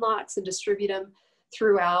get gun locks and distribute them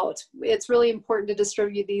throughout. It's really important to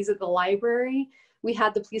distribute these at the library. We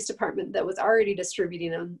had the police department that was already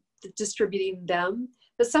distributing them distributing them.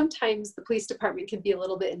 But sometimes the police department can be a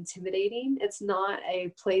little bit intimidating. It's not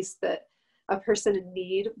a place that a person in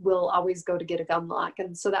need will always go to get a gun lock.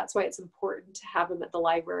 And so that's why it's important to have them at the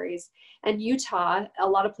libraries. And Utah, a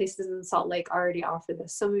lot of places in Salt Lake already offer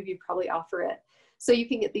this. Some of you probably offer it. So you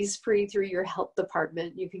can get these free through your health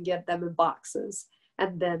department. You can get them in boxes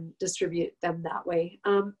and then distribute them that way.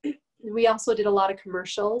 We also did a lot of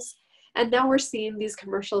commercials. And now we're seeing these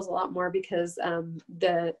commercials a lot more because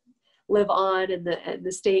the Live On and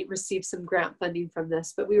the state received some grant funding from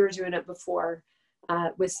this, but we were doing it before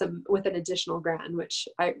with an additional grant, which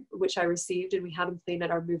I received, and we had them playing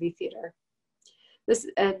at our movie theater. This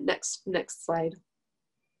and next slide.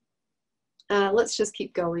 Let's just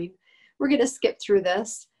keep going. We're going to skip through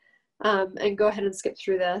this and go ahead and skip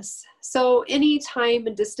through this. So any time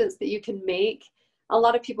and distance that you can make. A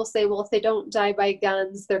lot of people say, well, if they don't die by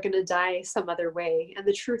guns, they're going to die some other way. And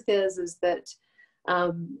the truth is that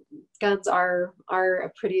guns are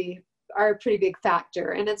a pretty big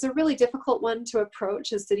factor. And it's a really difficult one to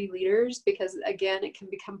approach as city leaders because, again, it can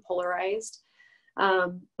become polarized.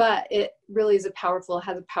 But it really has a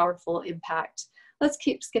powerful impact. Let's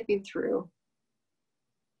keep skipping through.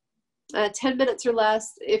 10 minutes or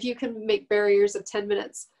less, if you can make barriers of 10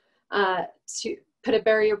 minutes to put a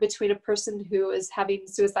barrier between a person who is having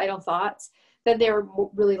suicidal thoughts, then they're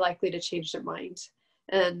really likely to change their mind.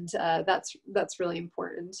 And that's really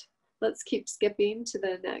important. Let's keep skipping to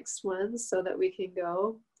the next one so that we can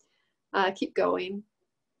go. Keep going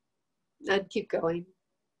and keep going.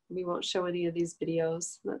 We won't show any of these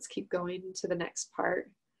videos. Let's keep going to the next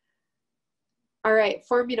part. All right,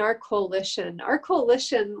 forming our coalition. Our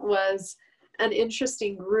coalition was an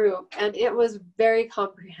interesting group and it was very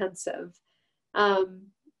comprehensive.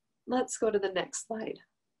 Let's go to the next slide.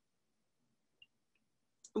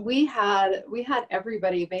 We had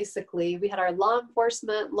everybody basically. We had our law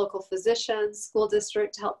enforcement, local physicians, school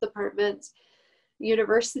district, health department,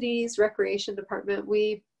 universities, recreation department.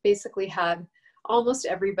 We basically had almost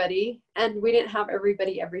everybody, and we didn't have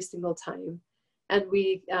everybody every single time. And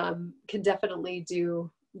we can definitely do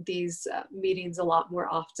these meetings a lot more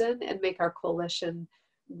often and make our coalition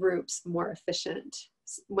groups more efficient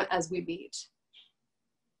as we meet.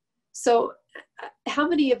 So how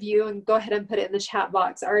many of you, and go ahead and put it in the chat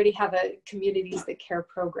box, already have a Communities That Care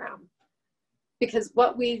program? Because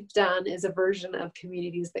what we've done is a version of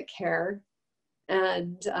Communities That Care.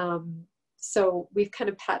 And so we've kind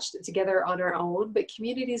of patched it together on our own, but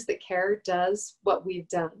Communities That Care does what we've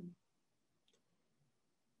done.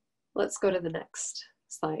 Let's go to the next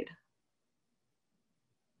slide.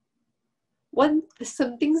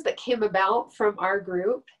 Some things that came about from our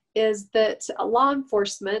group is that law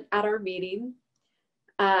enforcement at our meeting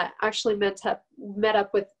actually met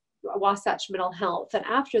up with Wasatch Mental Health. And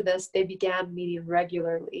after this, they began meeting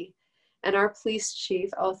regularly. And our police chief,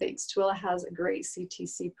 oh, thanks, Twila, has a great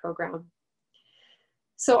CTC program.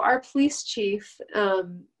 So our police chief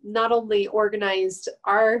not only organized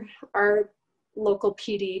our local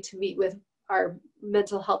PD to meet with our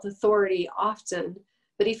mental health authority often,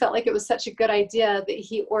 but he felt like it was such a good idea that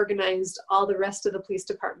he organized all the rest of the police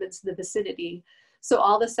departments in the vicinity. So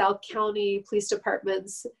all the South County police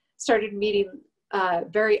departments started meeting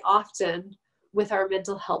very often with our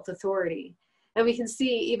mental health authority. And we can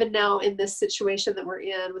see even now in this situation that we're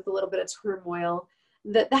in with a little bit of turmoil,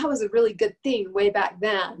 that was a really good thing way back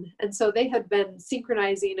then. And so they had been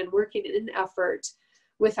synchronizing and working in effort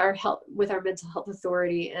with our mental health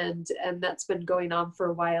authority, and that's been going on for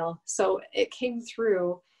a while. So it came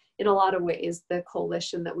through in a lot of ways, the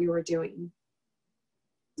coalition that we were doing.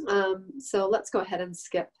 So let's go ahead and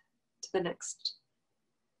skip to the next.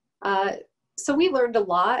 So we learned a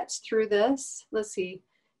lot through this. Let's see,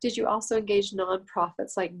 did you also engage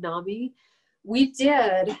nonprofits like NAMI? We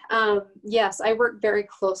did, yes, I worked very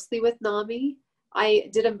closely with NAMI. I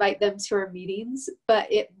did invite them to our meetings,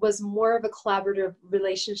 but it was more of a collaborative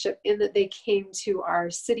relationship in that they came to our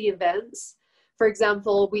city events. For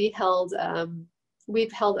example, we've held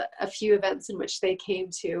a few events in which they came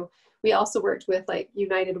to. We also worked with like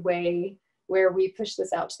United Way, where we push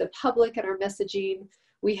this out to the public in our messaging.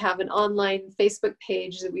 We have an online Facebook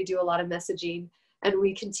page that we do a lot of messaging, and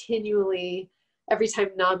we continually, every time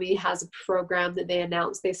NAMI has a program that they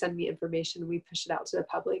announce, they send me information and we push it out to the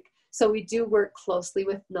public. So we do work closely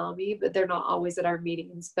with NAMI, but they're not always at our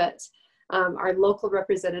meetings. But our local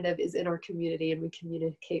representative is in our community and we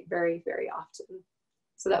communicate very, very often.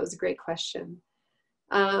 So that was a great question.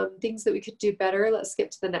 Things that we could do better. Let's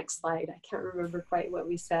skip to the next slide. I can't remember quite what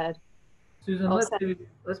we said. Susan,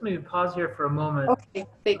 let's maybe pause here for a moment. Okay,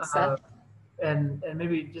 thanks, Seth. And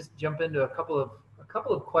maybe just jump into a couple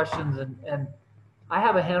of questions. And I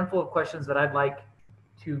have a handful of questions that I'd like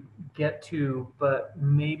to get to, but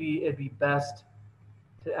maybe it'd be best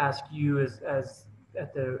to ask you as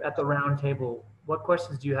at the round table, what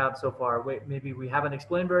questions do you have so far? Wait, maybe we haven't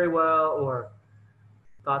explained very well, or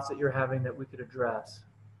thoughts that you're having that we could address.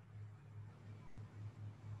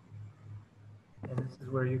 And this is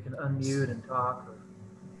where you can unmute and talk.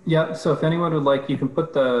 Yeah, so if anyone would like, you can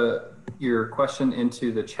put your question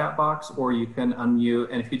into the chat box, or you can unmute.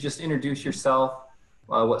 And if you just introduce yourself,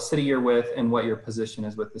 what city you're with, and what your position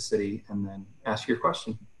is with the city, and then ask your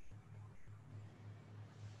question.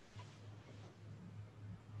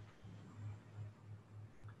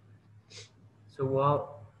 So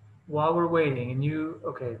while we're waiting,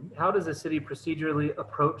 okay, how does the city procedurally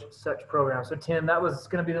approach such programs? So Tim, that was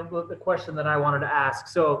going to be the question that I wanted to ask.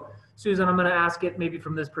 So Susan, I'm going to ask it maybe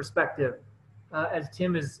from this perspective. As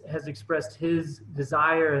Tim has expressed his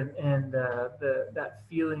desire and that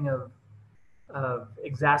feeling of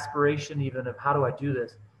exasperation, even of how do I do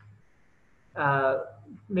this?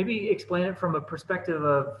 Maybe explain it from a perspective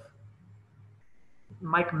of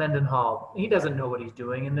Mike Mendenhall. He doesn't know what he's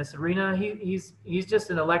doing in this arena. He's just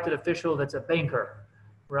an elected official that's a banker,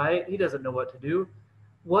 right? He doesn't know what to do.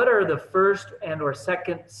 What are the first and or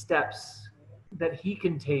second steps that he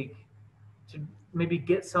can take to maybe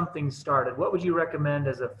get something started? What would you recommend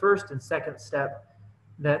as a first and second step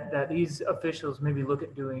that these officials maybe look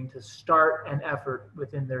at doing to start an effort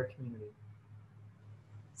within their community?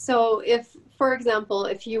 So if, for example,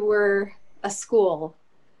 if you were a school,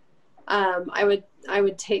 I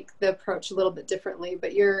would take the approach a little bit differently,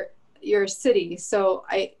 but you're a city. So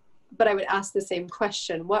I would ask the same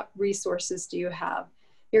question. What resources do you have?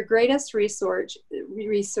 Your greatest resource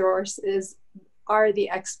are the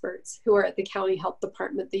experts who are at the county health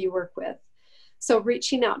department that you work with. So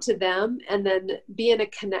reaching out to them and then being a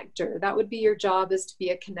connector. That would be your job, is to be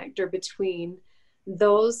a connector between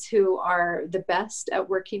those who are the best at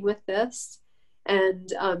working with this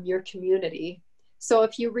and your community. So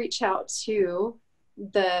if you reach out to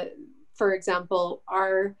for example,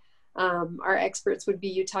 our experts would be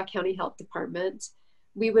Utah County Health Department.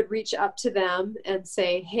 We would reach up to them and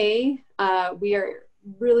say, hey, we are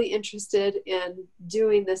really interested in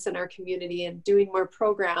doing this in our community and doing more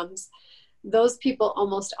programs. Those people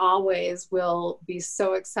almost always will be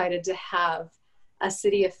so excited to have a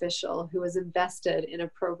city official who is invested in a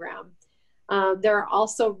program. There are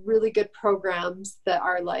also really good programs that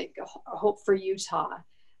are like Hope for Utah,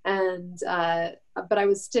 and but I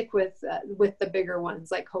would stick with the bigger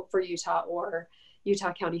ones like Hope for Utah or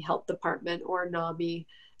Utah County Health Department or NAMI.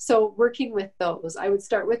 So working with those, I would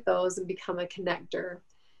start with those and become a connector.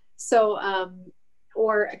 So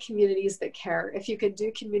or communities that care. If you could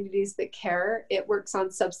do communities that care, it works on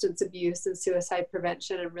substance abuse and suicide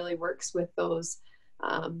prevention and really works with those.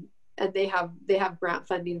 And they have grant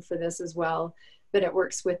funding for this as well, but it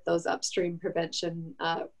works with those upstream prevention,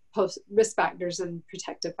 post risk factors and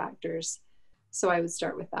protective factors. So I would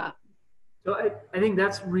start with that. So I think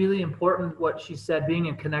that's really important what she said, being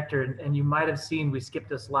a connector, and you might have seen, we skipped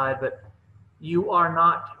a slide, but you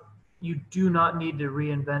do not need to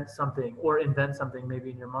reinvent something or invent something maybe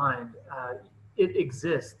in your mind. It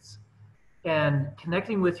exists. And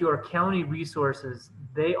connecting with your county resources,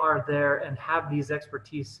 they are there and have these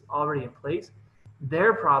expertise already in place.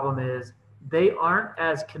 Their problem is they aren't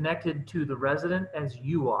as connected to the resident as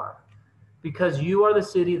you are, because you are the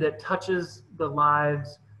city that touches the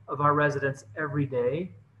lives of our residents every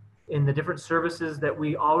day in the different services that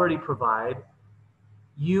we already provide.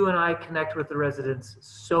 You and I connect with the residents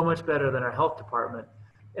so much better than our health department.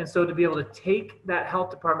 And so to be able to take that health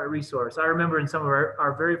department resource, I remember in some of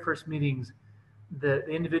our very first meetings, the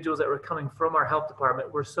individuals that were coming from our health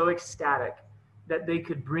department were so ecstatic that they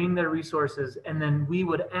could bring their resources, and then we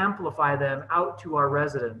would amplify them out to our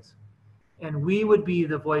residents. And we would be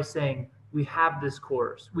the voice saying, we have this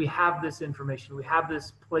course, we have this information, we have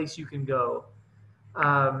this place you can go.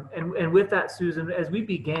 And with that, Susan, as we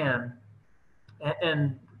began,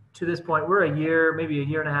 and to this point, we're a year, maybe a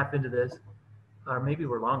year and a half into this, or maybe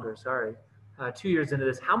we're longer, sorry, 2 years into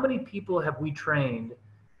this. How many people have we trained,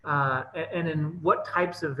 and in what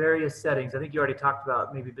types of various settings? I think you already talked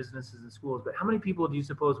about maybe businesses and schools, but how many people do you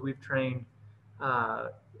suppose we've trained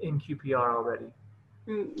in QPR already?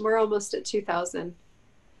 We're almost at 2,000.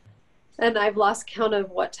 And I've lost count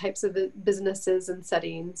of what types of businesses and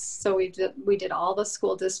settings. So we did all the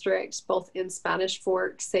school districts, both in Spanish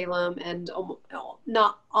Fork, Salem, and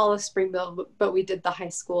not all of Springville, but we did the high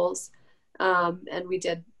schools. And we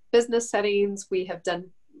did business settings. We have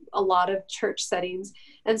done a lot of church settings.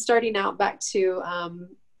 And starting out back to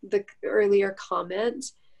the earlier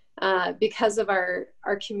comment, because of our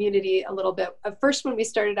community a little bit. At first, when we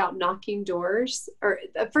started out knocking doors, or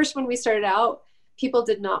at first when we started out, people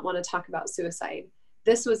did not want to talk about suicide.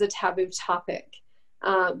 This was a taboo topic.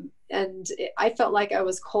 I felt like I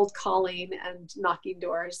was cold calling and knocking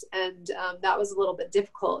doors, and that was a little bit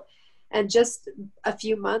difficult. And just a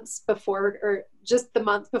few months before, or just the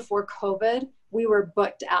month before COVID, we were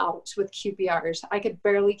booked out with QPRs. I could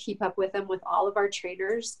barely keep up with them, with all of our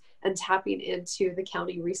trainers and tapping into the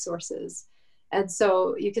county resources. And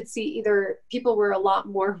so you could see either people were a lot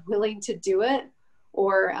more willing to do it,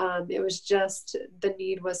 or it was just the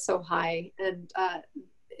need was so high, and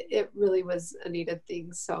it really was a needed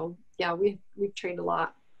thing. So yeah, we've trained a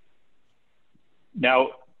lot. Now,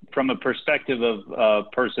 from a perspective of a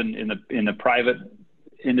person in the private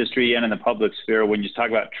industry and in the public sphere, when you talk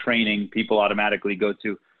about training, people automatically go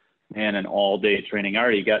to, man, an all-day training. I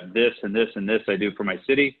already got this and this and this I do for my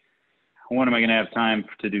city. When am I going to have time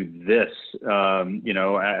to do this,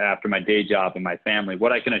 after my day job and my family?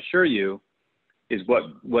 What I can assure you is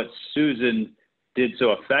what Susan did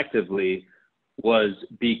so effectively was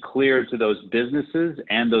be clear to those businesses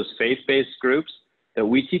and those faith-based groups that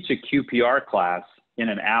we teach a QPR class in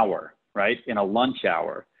an hour, right? In a lunch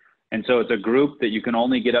hour. And so it's a group that you can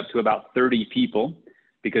only get up to about 30 people,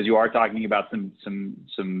 because you are talking about some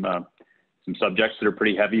subjects that are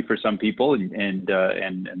pretty heavy for some people, and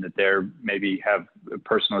that they're maybe have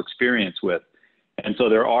personal experience with. And so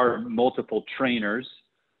there are multiple trainers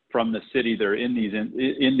from the city that are in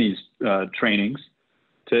these trainings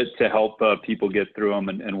to help people get through them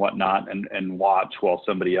and whatnot, and watch while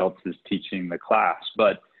somebody else is teaching the class.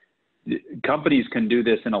 But companies can do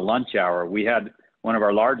this in a lunch hour. We had one of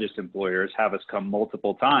our largest employers have us come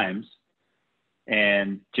multiple times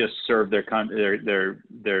and just serve their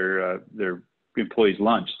employees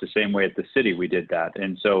lunch the same way at the city we did that.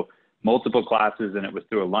 And so multiple classes, and it was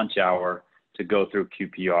through a lunch hour to go through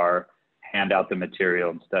QPR, hand out the material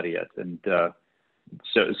and study it. And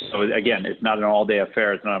so again, it's not an all-day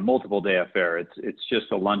affair. It's not a multiple-day affair. It's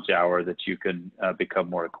just a lunch hour that you can become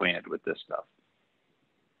more acquainted with this stuff.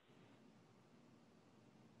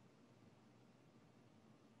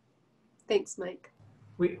 Thanks, Mike.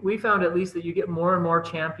 We found at least that you get more and more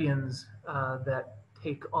champions that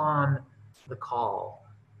take on the call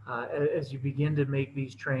as you begin to make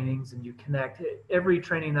these trainings and you connect. Every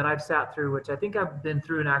training that I've sat through, which I think I've been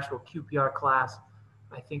through an actual QPR class,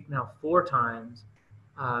 I think now 4 times,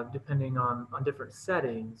 depending on different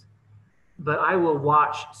settings. But I will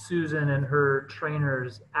watch Susan and her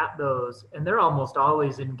trainers at those, and they're almost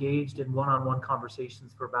always engaged in one-on-one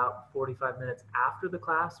conversations for about 45 minutes after the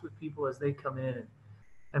class with people as they come in.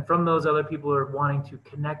 And from those, other people are wanting to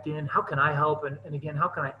connect in. How can I help? And again, how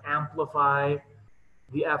can I amplify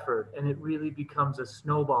the effort? And it really becomes a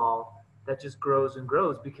snowball that just grows and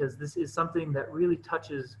grows, because this is something that really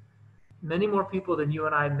touches many more people than you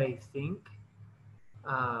and I may think.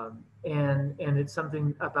 And it's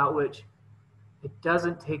something about which it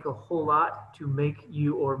doesn't take a whole lot to make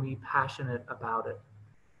you or me passionate about it.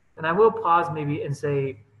 And I will pause maybe and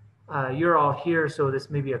say, you're all here, so this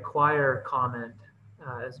may be a choir comment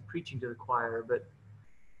as preaching to the choir. But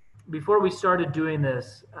before we started doing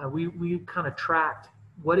this, we kind of tracked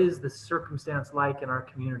what is the circumstance like in our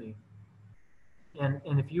community. And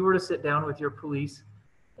if you were to sit down with your police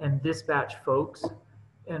and dispatch folks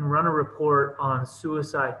and run a report on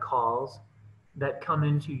suicide calls that come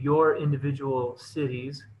into your individual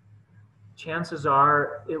cities, chances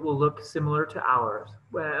are it will look similar to ours.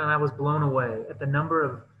 And I was blown away at the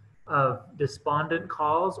number of despondent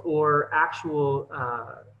calls or actual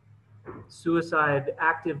suicide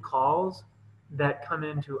active calls that come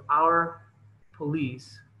into our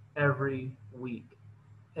police every week.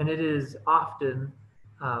 And it is often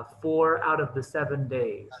 4 out of the 7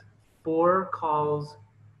 days, 4 calls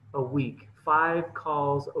a week, 5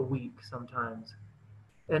 calls a week sometimes.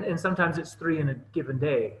 And sometimes it's 3 in a given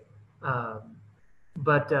day.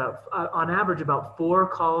 But on average, about 4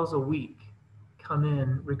 calls a week come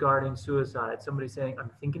in regarding suicide. Somebody saying, I'm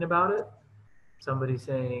thinking about it. Somebody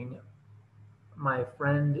saying, my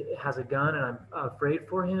friend has a gun and I'm afraid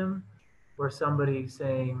for him. Or somebody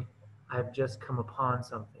saying, I've just come upon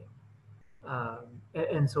something.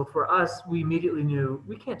 And so for us, we immediately knew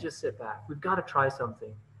we can't just sit back. We've got to try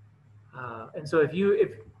something. And so if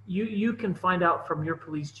you can find out from your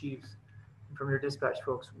police chiefs, from your dispatch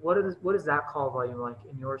folks, what is that call volume like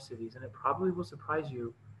in your cities? And it probably will surprise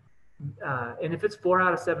you. And if it's 4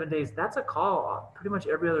 out of 7 days, that's a call pretty much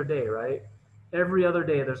every other day, right? Every other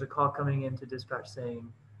day there's a call coming into dispatch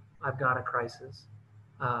saying, I've got a crisis.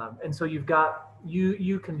 And so you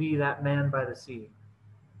can be that man by the sea.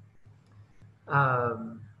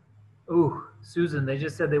 Ooh, Susan, they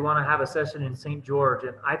just said they want to have a session in St. George,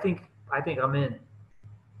 and I think I'm in.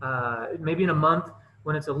 Maybe in a month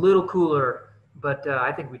when it's a little cooler, but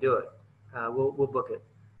I think we do it. We'll book it.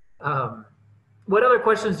 What other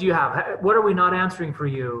questions do you have? What are we not answering for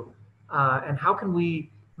you? And how can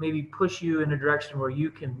we maybe push you in a direction where you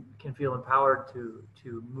can feel empowered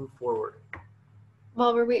to move forward?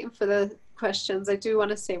 While we're waiting for the questions, I do want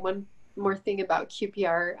to say one more thing about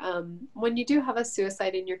QPR. When you do have a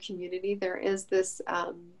suicide in your community, there is this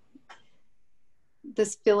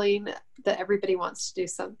this feeling that everybody wants to do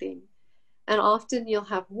something. And often you'll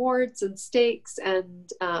have wards and stakes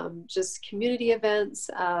and just community events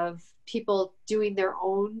of people doing their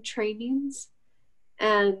own trainings.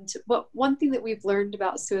 And one thing that we've learned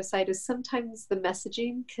about suicide is sometimes the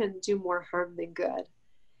messaging can do more harm than good.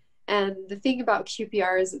 And the thing about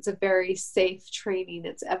QPR is it's a very safe training.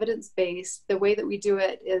 It's evidence-based. The way that we do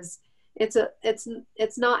it is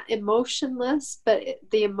it's not emotionless, but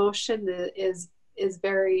the emotion is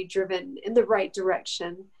very driven in the right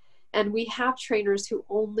direction. And we have trainers who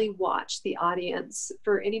only watch the audience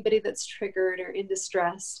for anybody that's triggered or in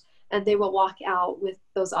distress, and they will walk out with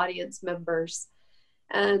those audience members.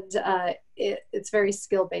 And it's very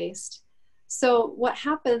skill-based. So what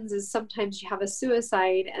happens is sometimes you have a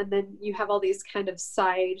suicide, and then you have all these kind of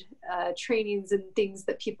side trainings and things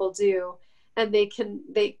that people do, and they can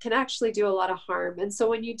actually do a lot of harm. And so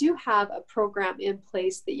when you do have a program in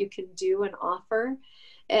place that you can do and offer,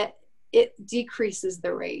 it decreases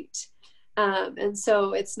the rate. And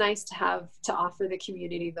so it's nice to offer the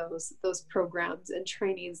community those programs and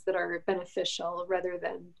trainings that are beneficial rather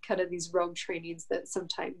than kind of these rogue trainings that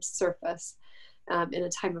sometimes surface in a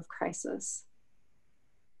time of crisis.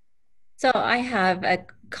 So I have a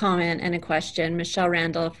comment and a question. Michelle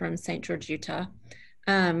Randall from St. George, Utah.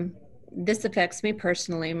 This affects me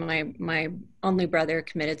personally. My only brother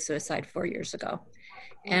committed suicide 4 years ago.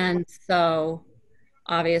 And so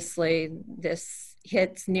obviously this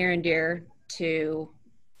hits near and dear to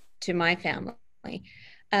my family.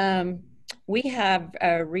 We have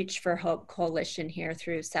a Reach for Hope coalition here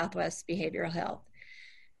through Southwest Behavioral Health.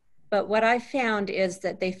 But what I found is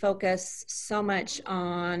that they focus so much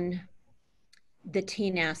on the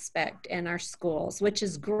teen aspect in our schools, which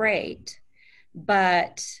is great.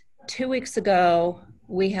 But 2 weeks ago,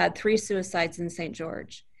 we had 3 suicides in St.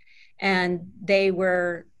 George, and they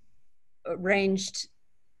were ranged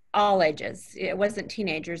all ages. It wasn't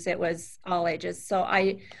teenagers, it was all ages. So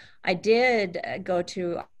I did go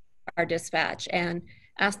to our dispatch and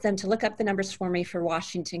asked them to look up the numbers for me for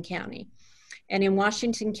Washington County. And in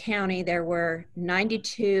Washington County, there were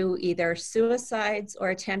 92 either suicides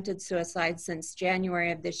or attempted suicides since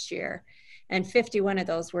January of this year. And 51 of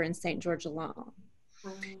those were in St. George alone.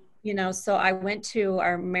 You know, so I went to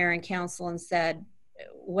our mayor and council and said,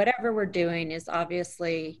 whatever we're doing is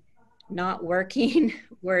obviously not working.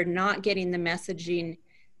 We're not getting the messaging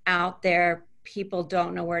out there. People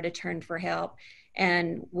don't know where to turn for help.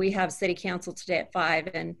 And we have city council today at 5,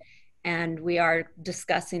 and we are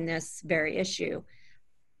discussing this very issue.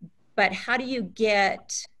 But how do you get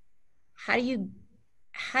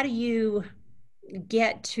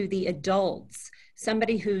to the adults,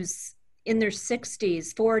 somebody who's in their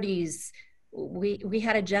 60s, 40s? We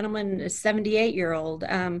had a gentleman, a 78-year-old.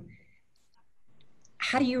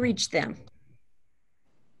 How do you reach them?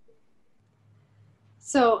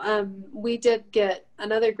 So we did get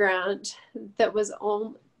another grant that was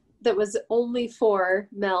only for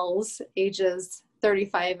males ages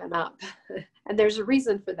 35 and up. And there's a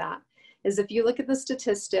reason for that, is if you look at the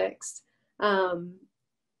statistics, that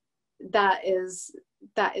is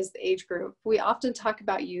the age group. We often talk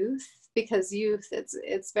about youth because youth,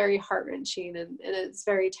 it's very heart-wrenching and it's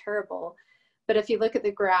very terrible. But if you look at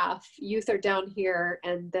the graph, youth are down here,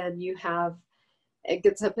 and then it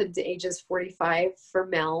gets up into ages 45 for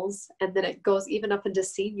males, and then it goes even up into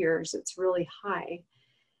seniors. It's really high.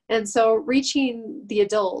 And so reaching the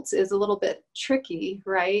adults is a little bit tricky,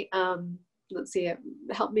 right? Let's see,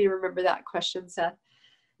 help me remember that question, Seth.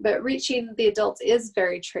 But reaching the adults is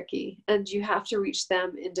very tricky, and you have to reach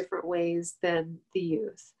them in different ways than the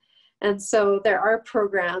youth. And so there are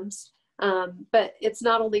programs, but it's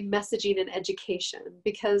not only messaging and education,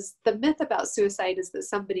 because the myth about suicide is that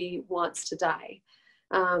somebody wants to die.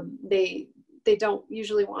 They don't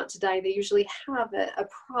usually want to die. They usually have a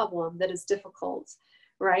problem that is difficult,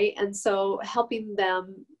 right? And so helping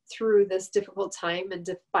them through this difficult time and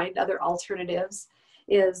to find other alternatives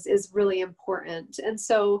is really important. And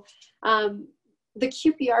so the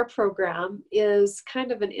QPR program is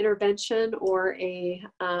kind of an intervention or a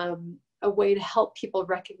a way to help people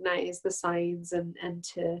recognize the signs and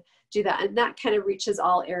to do that. And that kind of reaches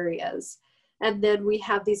all areas. And then we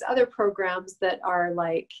have these other programs that are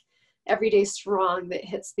like Everyday Strong, that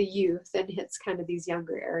hits the youth and hits kind of these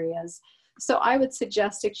younger areas. So I would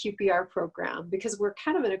suggest a QPR program, because we're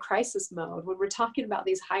kind of in a crisis mode. When we're talking about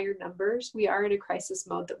these higher numbers, we are in a crisis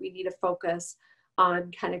mode that we need to focus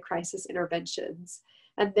on kind of crisis interventions.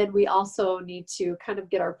 And then we also need to kind of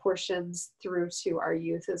get our portions through to our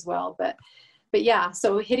youth as well. But yeah,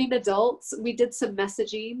 so hitting adults, we did some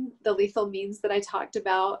messaging, the lethal means that I talked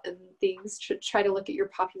about, and things to try to look at your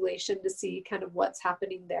population to see kind of what's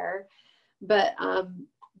happening there. But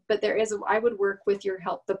there is, I would work with your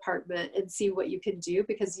health department and see what you can do,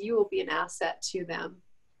 because you will be an asset to them.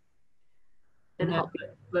 And help.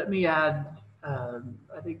 Let me add,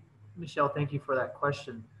 I think, Michelle, thank you for that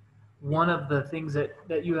question. One of the things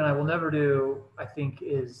that you and I will never do, I think,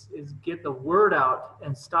 is get the word out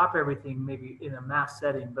and stop everything maybe in a mass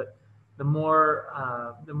setting. But the more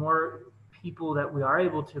people that we are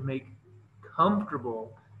able to make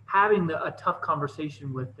comfortable having a tough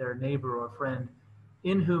conversation with their neighbor or friend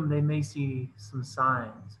in whom they may see some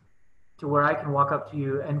signs, to where I can walk up to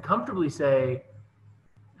you and comfortably say,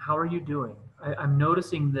 how are you doing? I'm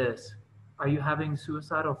noticing this. Are you having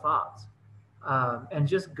suicidal thoughts? And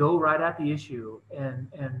just go right at the issue. And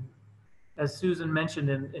as Susan mentioned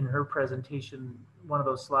in her presentation, one of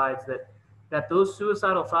those slides, that those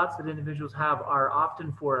suicidal thoughts that individuals have are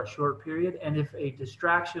often for a short period. And if a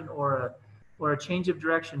distraction or a change of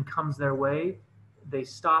direction comes their way, they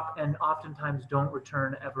stop and oftentimes don't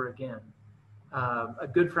return ever again. A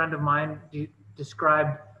good friend of mine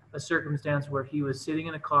described a circumstance where he was sitting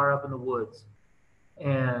in a car up in the woods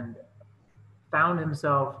and found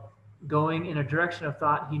himself going in a direction of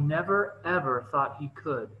thought he never ever thought he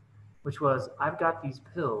could, which was, I've got these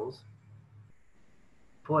pills.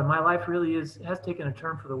 Boy, my life really has taken a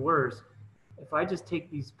turn for the worse. If I just take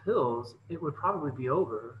these pills, it would probably be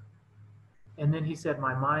over. And then he said,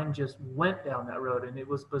 my mind just went down that road, and it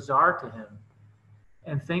was bizarre to him.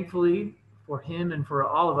 And thankfully for him and for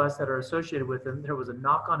all of us that are associated with him, there was a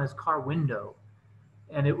knock on his car window.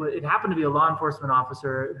 And it happened to be a law enforcement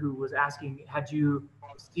officer who was asking, had you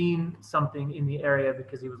seen something in the area,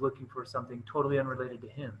 because he was looking for something totally unrelated to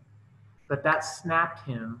him. But that snapped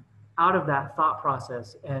him out of that thought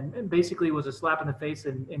process, and basically was a slap in the face,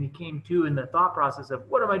 and he came to in the thought process of,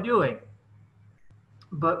 what am I doing?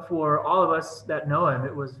 But for all of us that know him,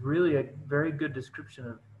 it was really a very good description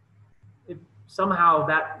of it. Somehow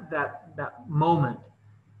that moment,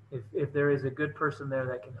 if there is a good person there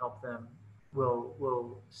that can help them,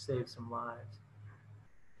 will save some lives.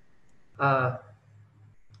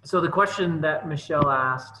 So the question that Michelle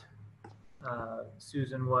asked,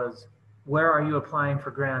 Susan, was, where are you applying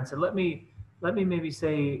for grants? And let me maybe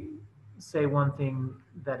say one thing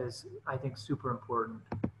that is, I think, super important.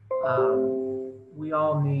 We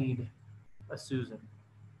all need a Susan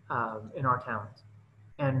in our towns.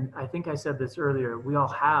 And I think I said this earlier, we all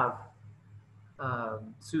have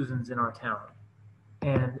Susans in our town.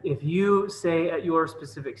 And if you say at your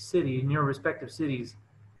specific city, in your respective cities,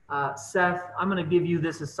 Seth, I'm going to give you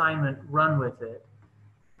this assignment, run with it,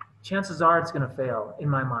 chances are it's going to fail in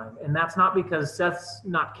my mind. And that's not because Seth's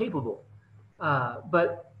not capable,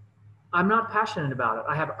 but I'm not passionate about it.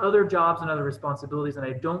 I have other jobs and other responsibilities, and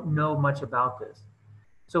I don't know much about this.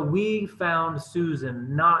 So we found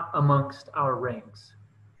Susan not amongst our ranks.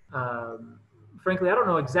 Frankly, I don't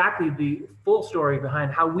know exactly the full story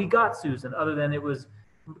behind how we got Susan, other than it was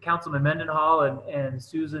Councilman Mendenhall and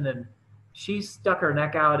Susan, and she stuck her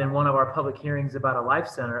neck out in one of our public hearings about a life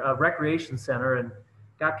center, a recreation center, and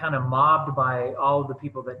got kind of mobbed by all of the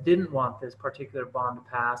people that didn't want this particular bond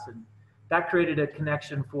to pass. And that created a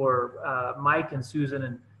connection for Mike and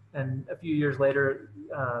Susan, and a few years later,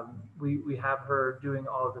 we have her doing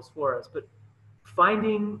all of this for us. But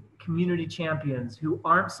finding community champions who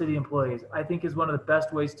aren't city employees, I think, is one of the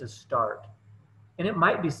best ways to start. And it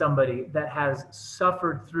might be somebody that has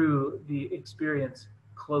suffered through the experience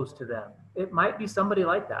close to them. It might be somebody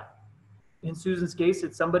like that. In Susan's case,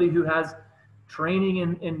 it's somebody who has training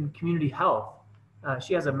in community health.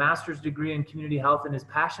 She has a master's degree in community health and is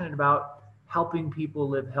passionate about helping people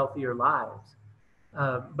live healthier lives.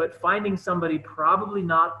 But finding somebody probably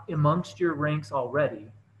not amongst your ranks already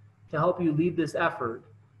to help you lead this effort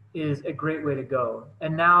is a great way to go.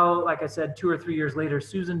 And now, like I said, 2 or 3 years later,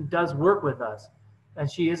 Susan does work with us, and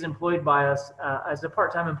she is employed by us as a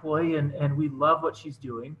part-time employee, and we love what she's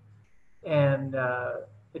doing. And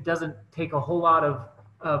it doesn't take a whole lot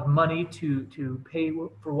of money to pay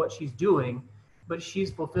for what she's doing, but she's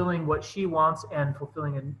fulfilling what she wants and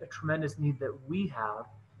fulfilling a tremendous need that we have.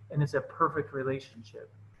 and it's a perfect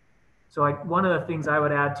relationship. So one of the things I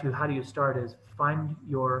would add to how do you start is find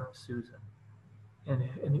your Susan,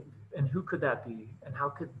 and who could that be, and how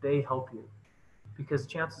could they help you? Because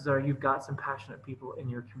chances are you've got some passionate people in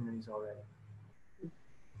your communities already.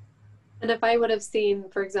 And if I would have seen,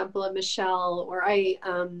 for example, a Michelle, or I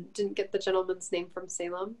didn't get the gentleman's name from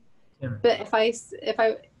Salem, but if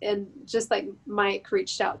I, and just like Mike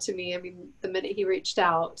reached out to me, I mean, the minute he reached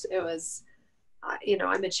out, it was, you know,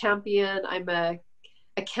 I'm a champion, I'm a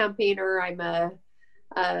campaigner,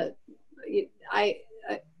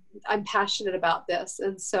 I'm passionate about this.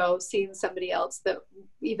 And so seeing somebody else that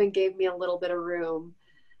even gave me a little bit of room,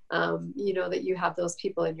 you know, that you have those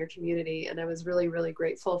people in your community. And I was really, really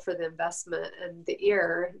grateful for the investment and the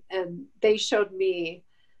ear. And they showed me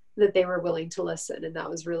that they were willing to listen. And that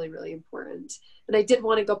was really, really important. And I did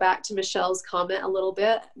want to go back to Michelle's comment a little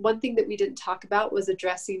bit. One thing that we didn't talk about was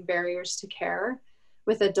addressing barriers to care.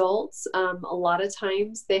 With adults, a lot of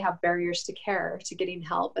times they have barriers to care, to getting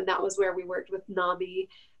help. And that was where we worked with NAMI.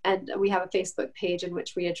 And we have a Facebook page in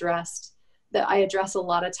which we addressed that. I address a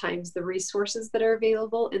lot of times the resources that are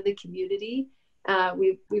available in the community.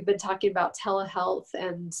 We've been talking about telehealth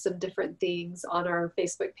and some different things on our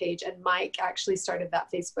Facebook page. And Mike actually started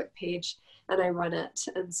that Facebook page and I run it.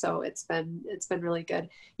 And so it's been really good.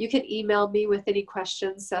 You can email me with any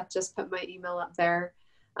questions. Seth just put my email up there.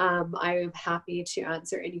 I am happy to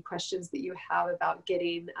answer any questions that you have about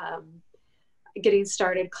getting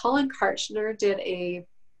started. Colin Karchner did a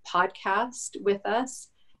podcast with us,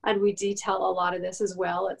 and we detail a lot of this as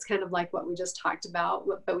well. It's kind of like what we just talked about,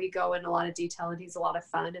 but we go in a lot of detail, and he's a lot of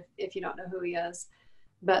fun if you don't know who he is.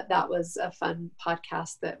 But that was a fun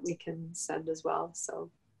podcast that we can send as well. So,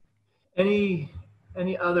 any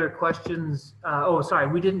other questions? Oh, sorry,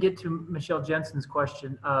 we didn't get to Michelle Jensen's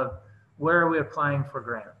question of where are we applying for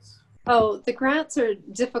grants? Oh, the grants are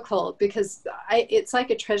difficult because it's like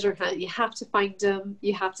a treasure hunt. You have to find them.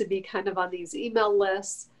 You have to be kind of on these email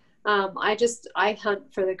lists. I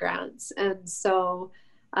hunt for the grants. And so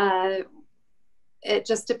it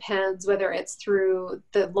just depends whether it's through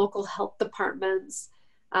the local health departments,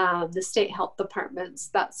 the state health departments.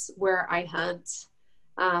 That's where I hunt.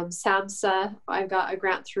 SAMHSA, I got a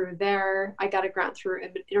grant through there. I got a grant through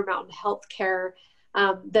Intermountain Healthcare.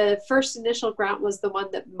 The first initial grant was the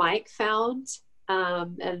one that Mike found,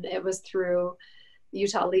 and it was through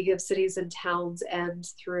Utah League of Cities and Towns and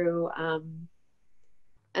through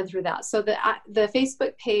that. So the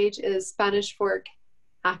Facebook page is Spanish Fork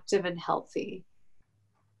Active and Healthy,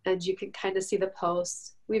 and you can kind of see the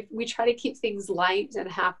posts. We try to keep things light and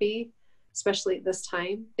happy, especially at this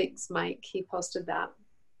time. Thanks, Mike. He posted that.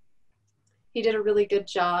 He did a really good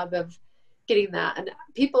job of getting that, and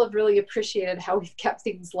people have really appreciated how we've kept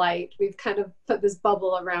things light. We've kind of put this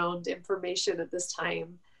bubble around information at this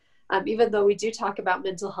time, even though we do talk about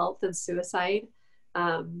mental health and suicide.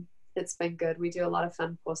 It's been good. We do a lot of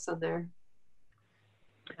fun posts on there.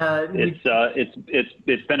 It's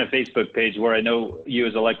been a Facebook page where I know you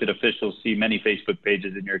as elected officials see many Facebook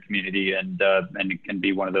pages in your community, and it can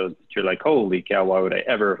be one of those that you're like, holy cow, why would I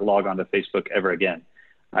ever log on to Facebook ever again?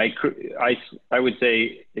 I would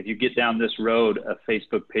say if you get down this road, a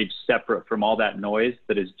Facebook page separate from all that noise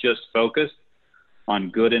that is just focused on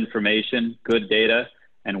good information, good data,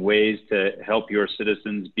 and ways to help your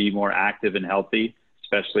citizens be more active and healthy,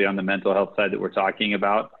 especially on the mental health side that we're talking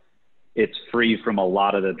about. It's free from a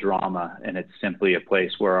lot of the drama, and it's simply a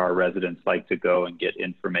place where our residents like to go and get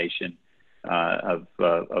information of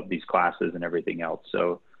these classes and everything else.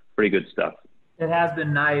 So pretty good stuff. It has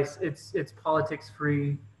been nice. It's politics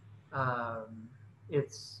free,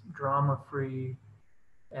 it's drama free,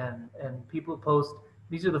 and people post,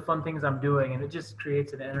 these are the fun things I'm doing, and it just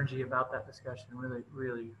creates an energy about that discussion. Really,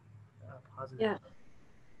 really positive. Yeah.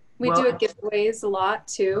 We do giveaways a lot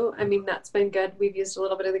too. I mean, that's been good. We've used a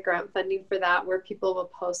little bit of the grant funding for that, where people will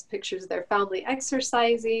post pictures of their family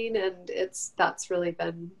exercising, and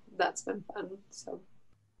that's been fun. So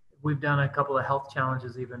we've done a couple of health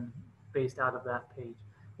challenges even based out of that page.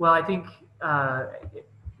 Well, I think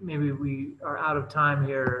maybe we are out of time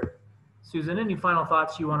here. Susan, any final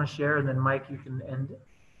thoughts you want to share? And then Mike, you can end it.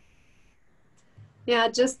 Yeah,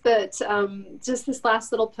 just that, just this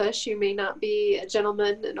last little push. You may not be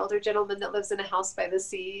an older gentleman that lives in a house by the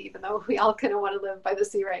sea, even though we all kind of want to live by the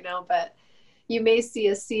sea right now, but you may see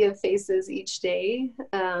a sea of faces each day,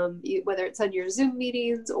 whether it's on your Zoom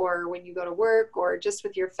meetings or when you go to work or just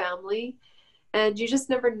with your family. And you just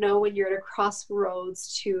never know when you're at a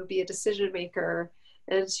crossroads to be a decision maker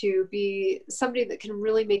and to be somebody that can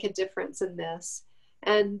really make a difference in this.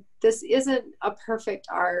 And this isn't a perfect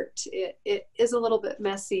art. It is a little bit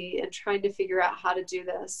messy and trying to figure out how to do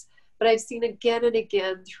this. But I've seen again and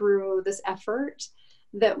again through this effort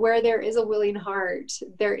that where there is a willing heart,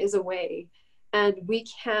 there is a way. And we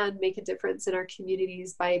can make a difference in our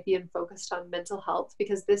communities by being focused on mental health,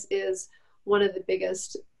 because this is one of the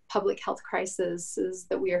biggest public health crises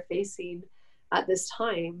that we are facing at this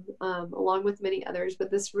time, along with many others. But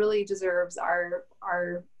this really deserves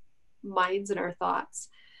our minds and our thoughts.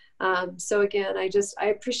 So again, I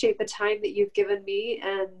appreciate the time that you've given me.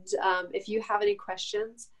 And if you have any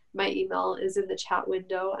questions, my email is in the chat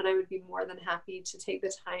window, and I would be more than happy to take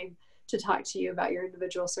the time to talk to you about your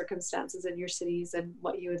individual circumstances in your cities and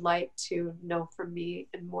what you would like to know from me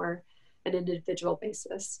in more an individual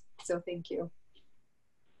basis. So thank you.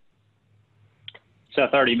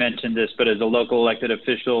 Seth already mentioned this, but as a local elected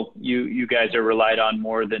official, you guys are relied on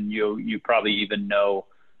more than you probably even know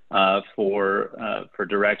for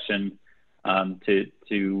direction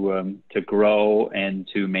to grow and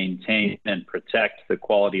to maintain and protect the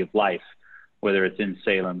quality of life, whether it's in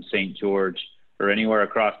Salem, St. George, or anywhere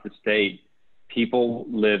across the state. People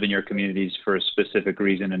live in your communities for a specific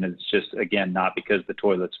reason, and it's just, again, not because the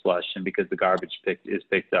toilet's flush and because the garbage is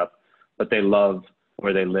picked up, but they love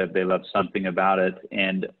where they live. They love something about it,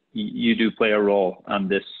 and you do play a role on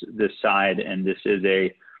this side, and this is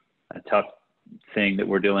a tough thing that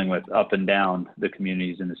we're dealing with up and down the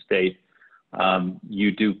communities in the state.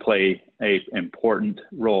 You do play an important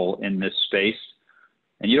role in this space,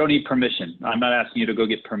 and you don't need permission. I'm not asking you to go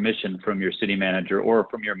get permission from your city manager or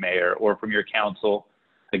from your mayor or from your council.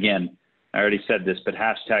 Again, I already said this, but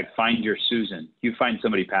hashtag find your Susan. You find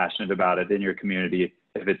somebody passionate about it in your community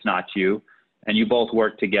if it's not you, and you both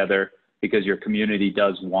work together because your community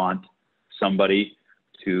does want somebody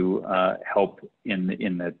to help in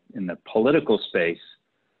the political space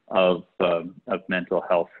of mental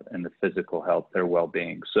health and the physical health, their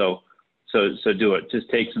well-being. So do it. Just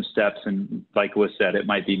take some steps, and like was said, it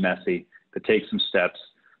might be messy, but take some steps,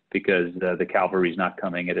 because the cavalry's not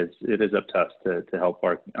coming. It is up to us to help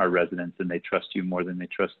our residents, and they trust you more than they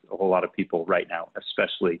trust a whole lot of people right now,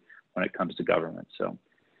 especially when it comes to government. So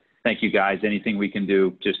thank you, guys. Anything we can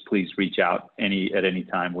do, just please reach out at any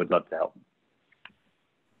time. We'd love to help.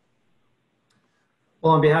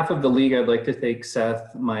 Well, on behalf of the league, I'd like to thank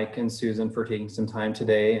Seth, Mike, and Susan for taking some time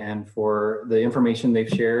today and for the information they've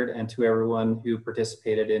shared, and to everyone who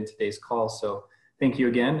participated in today's call. So thank you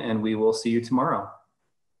again, and we will see you tomorrow.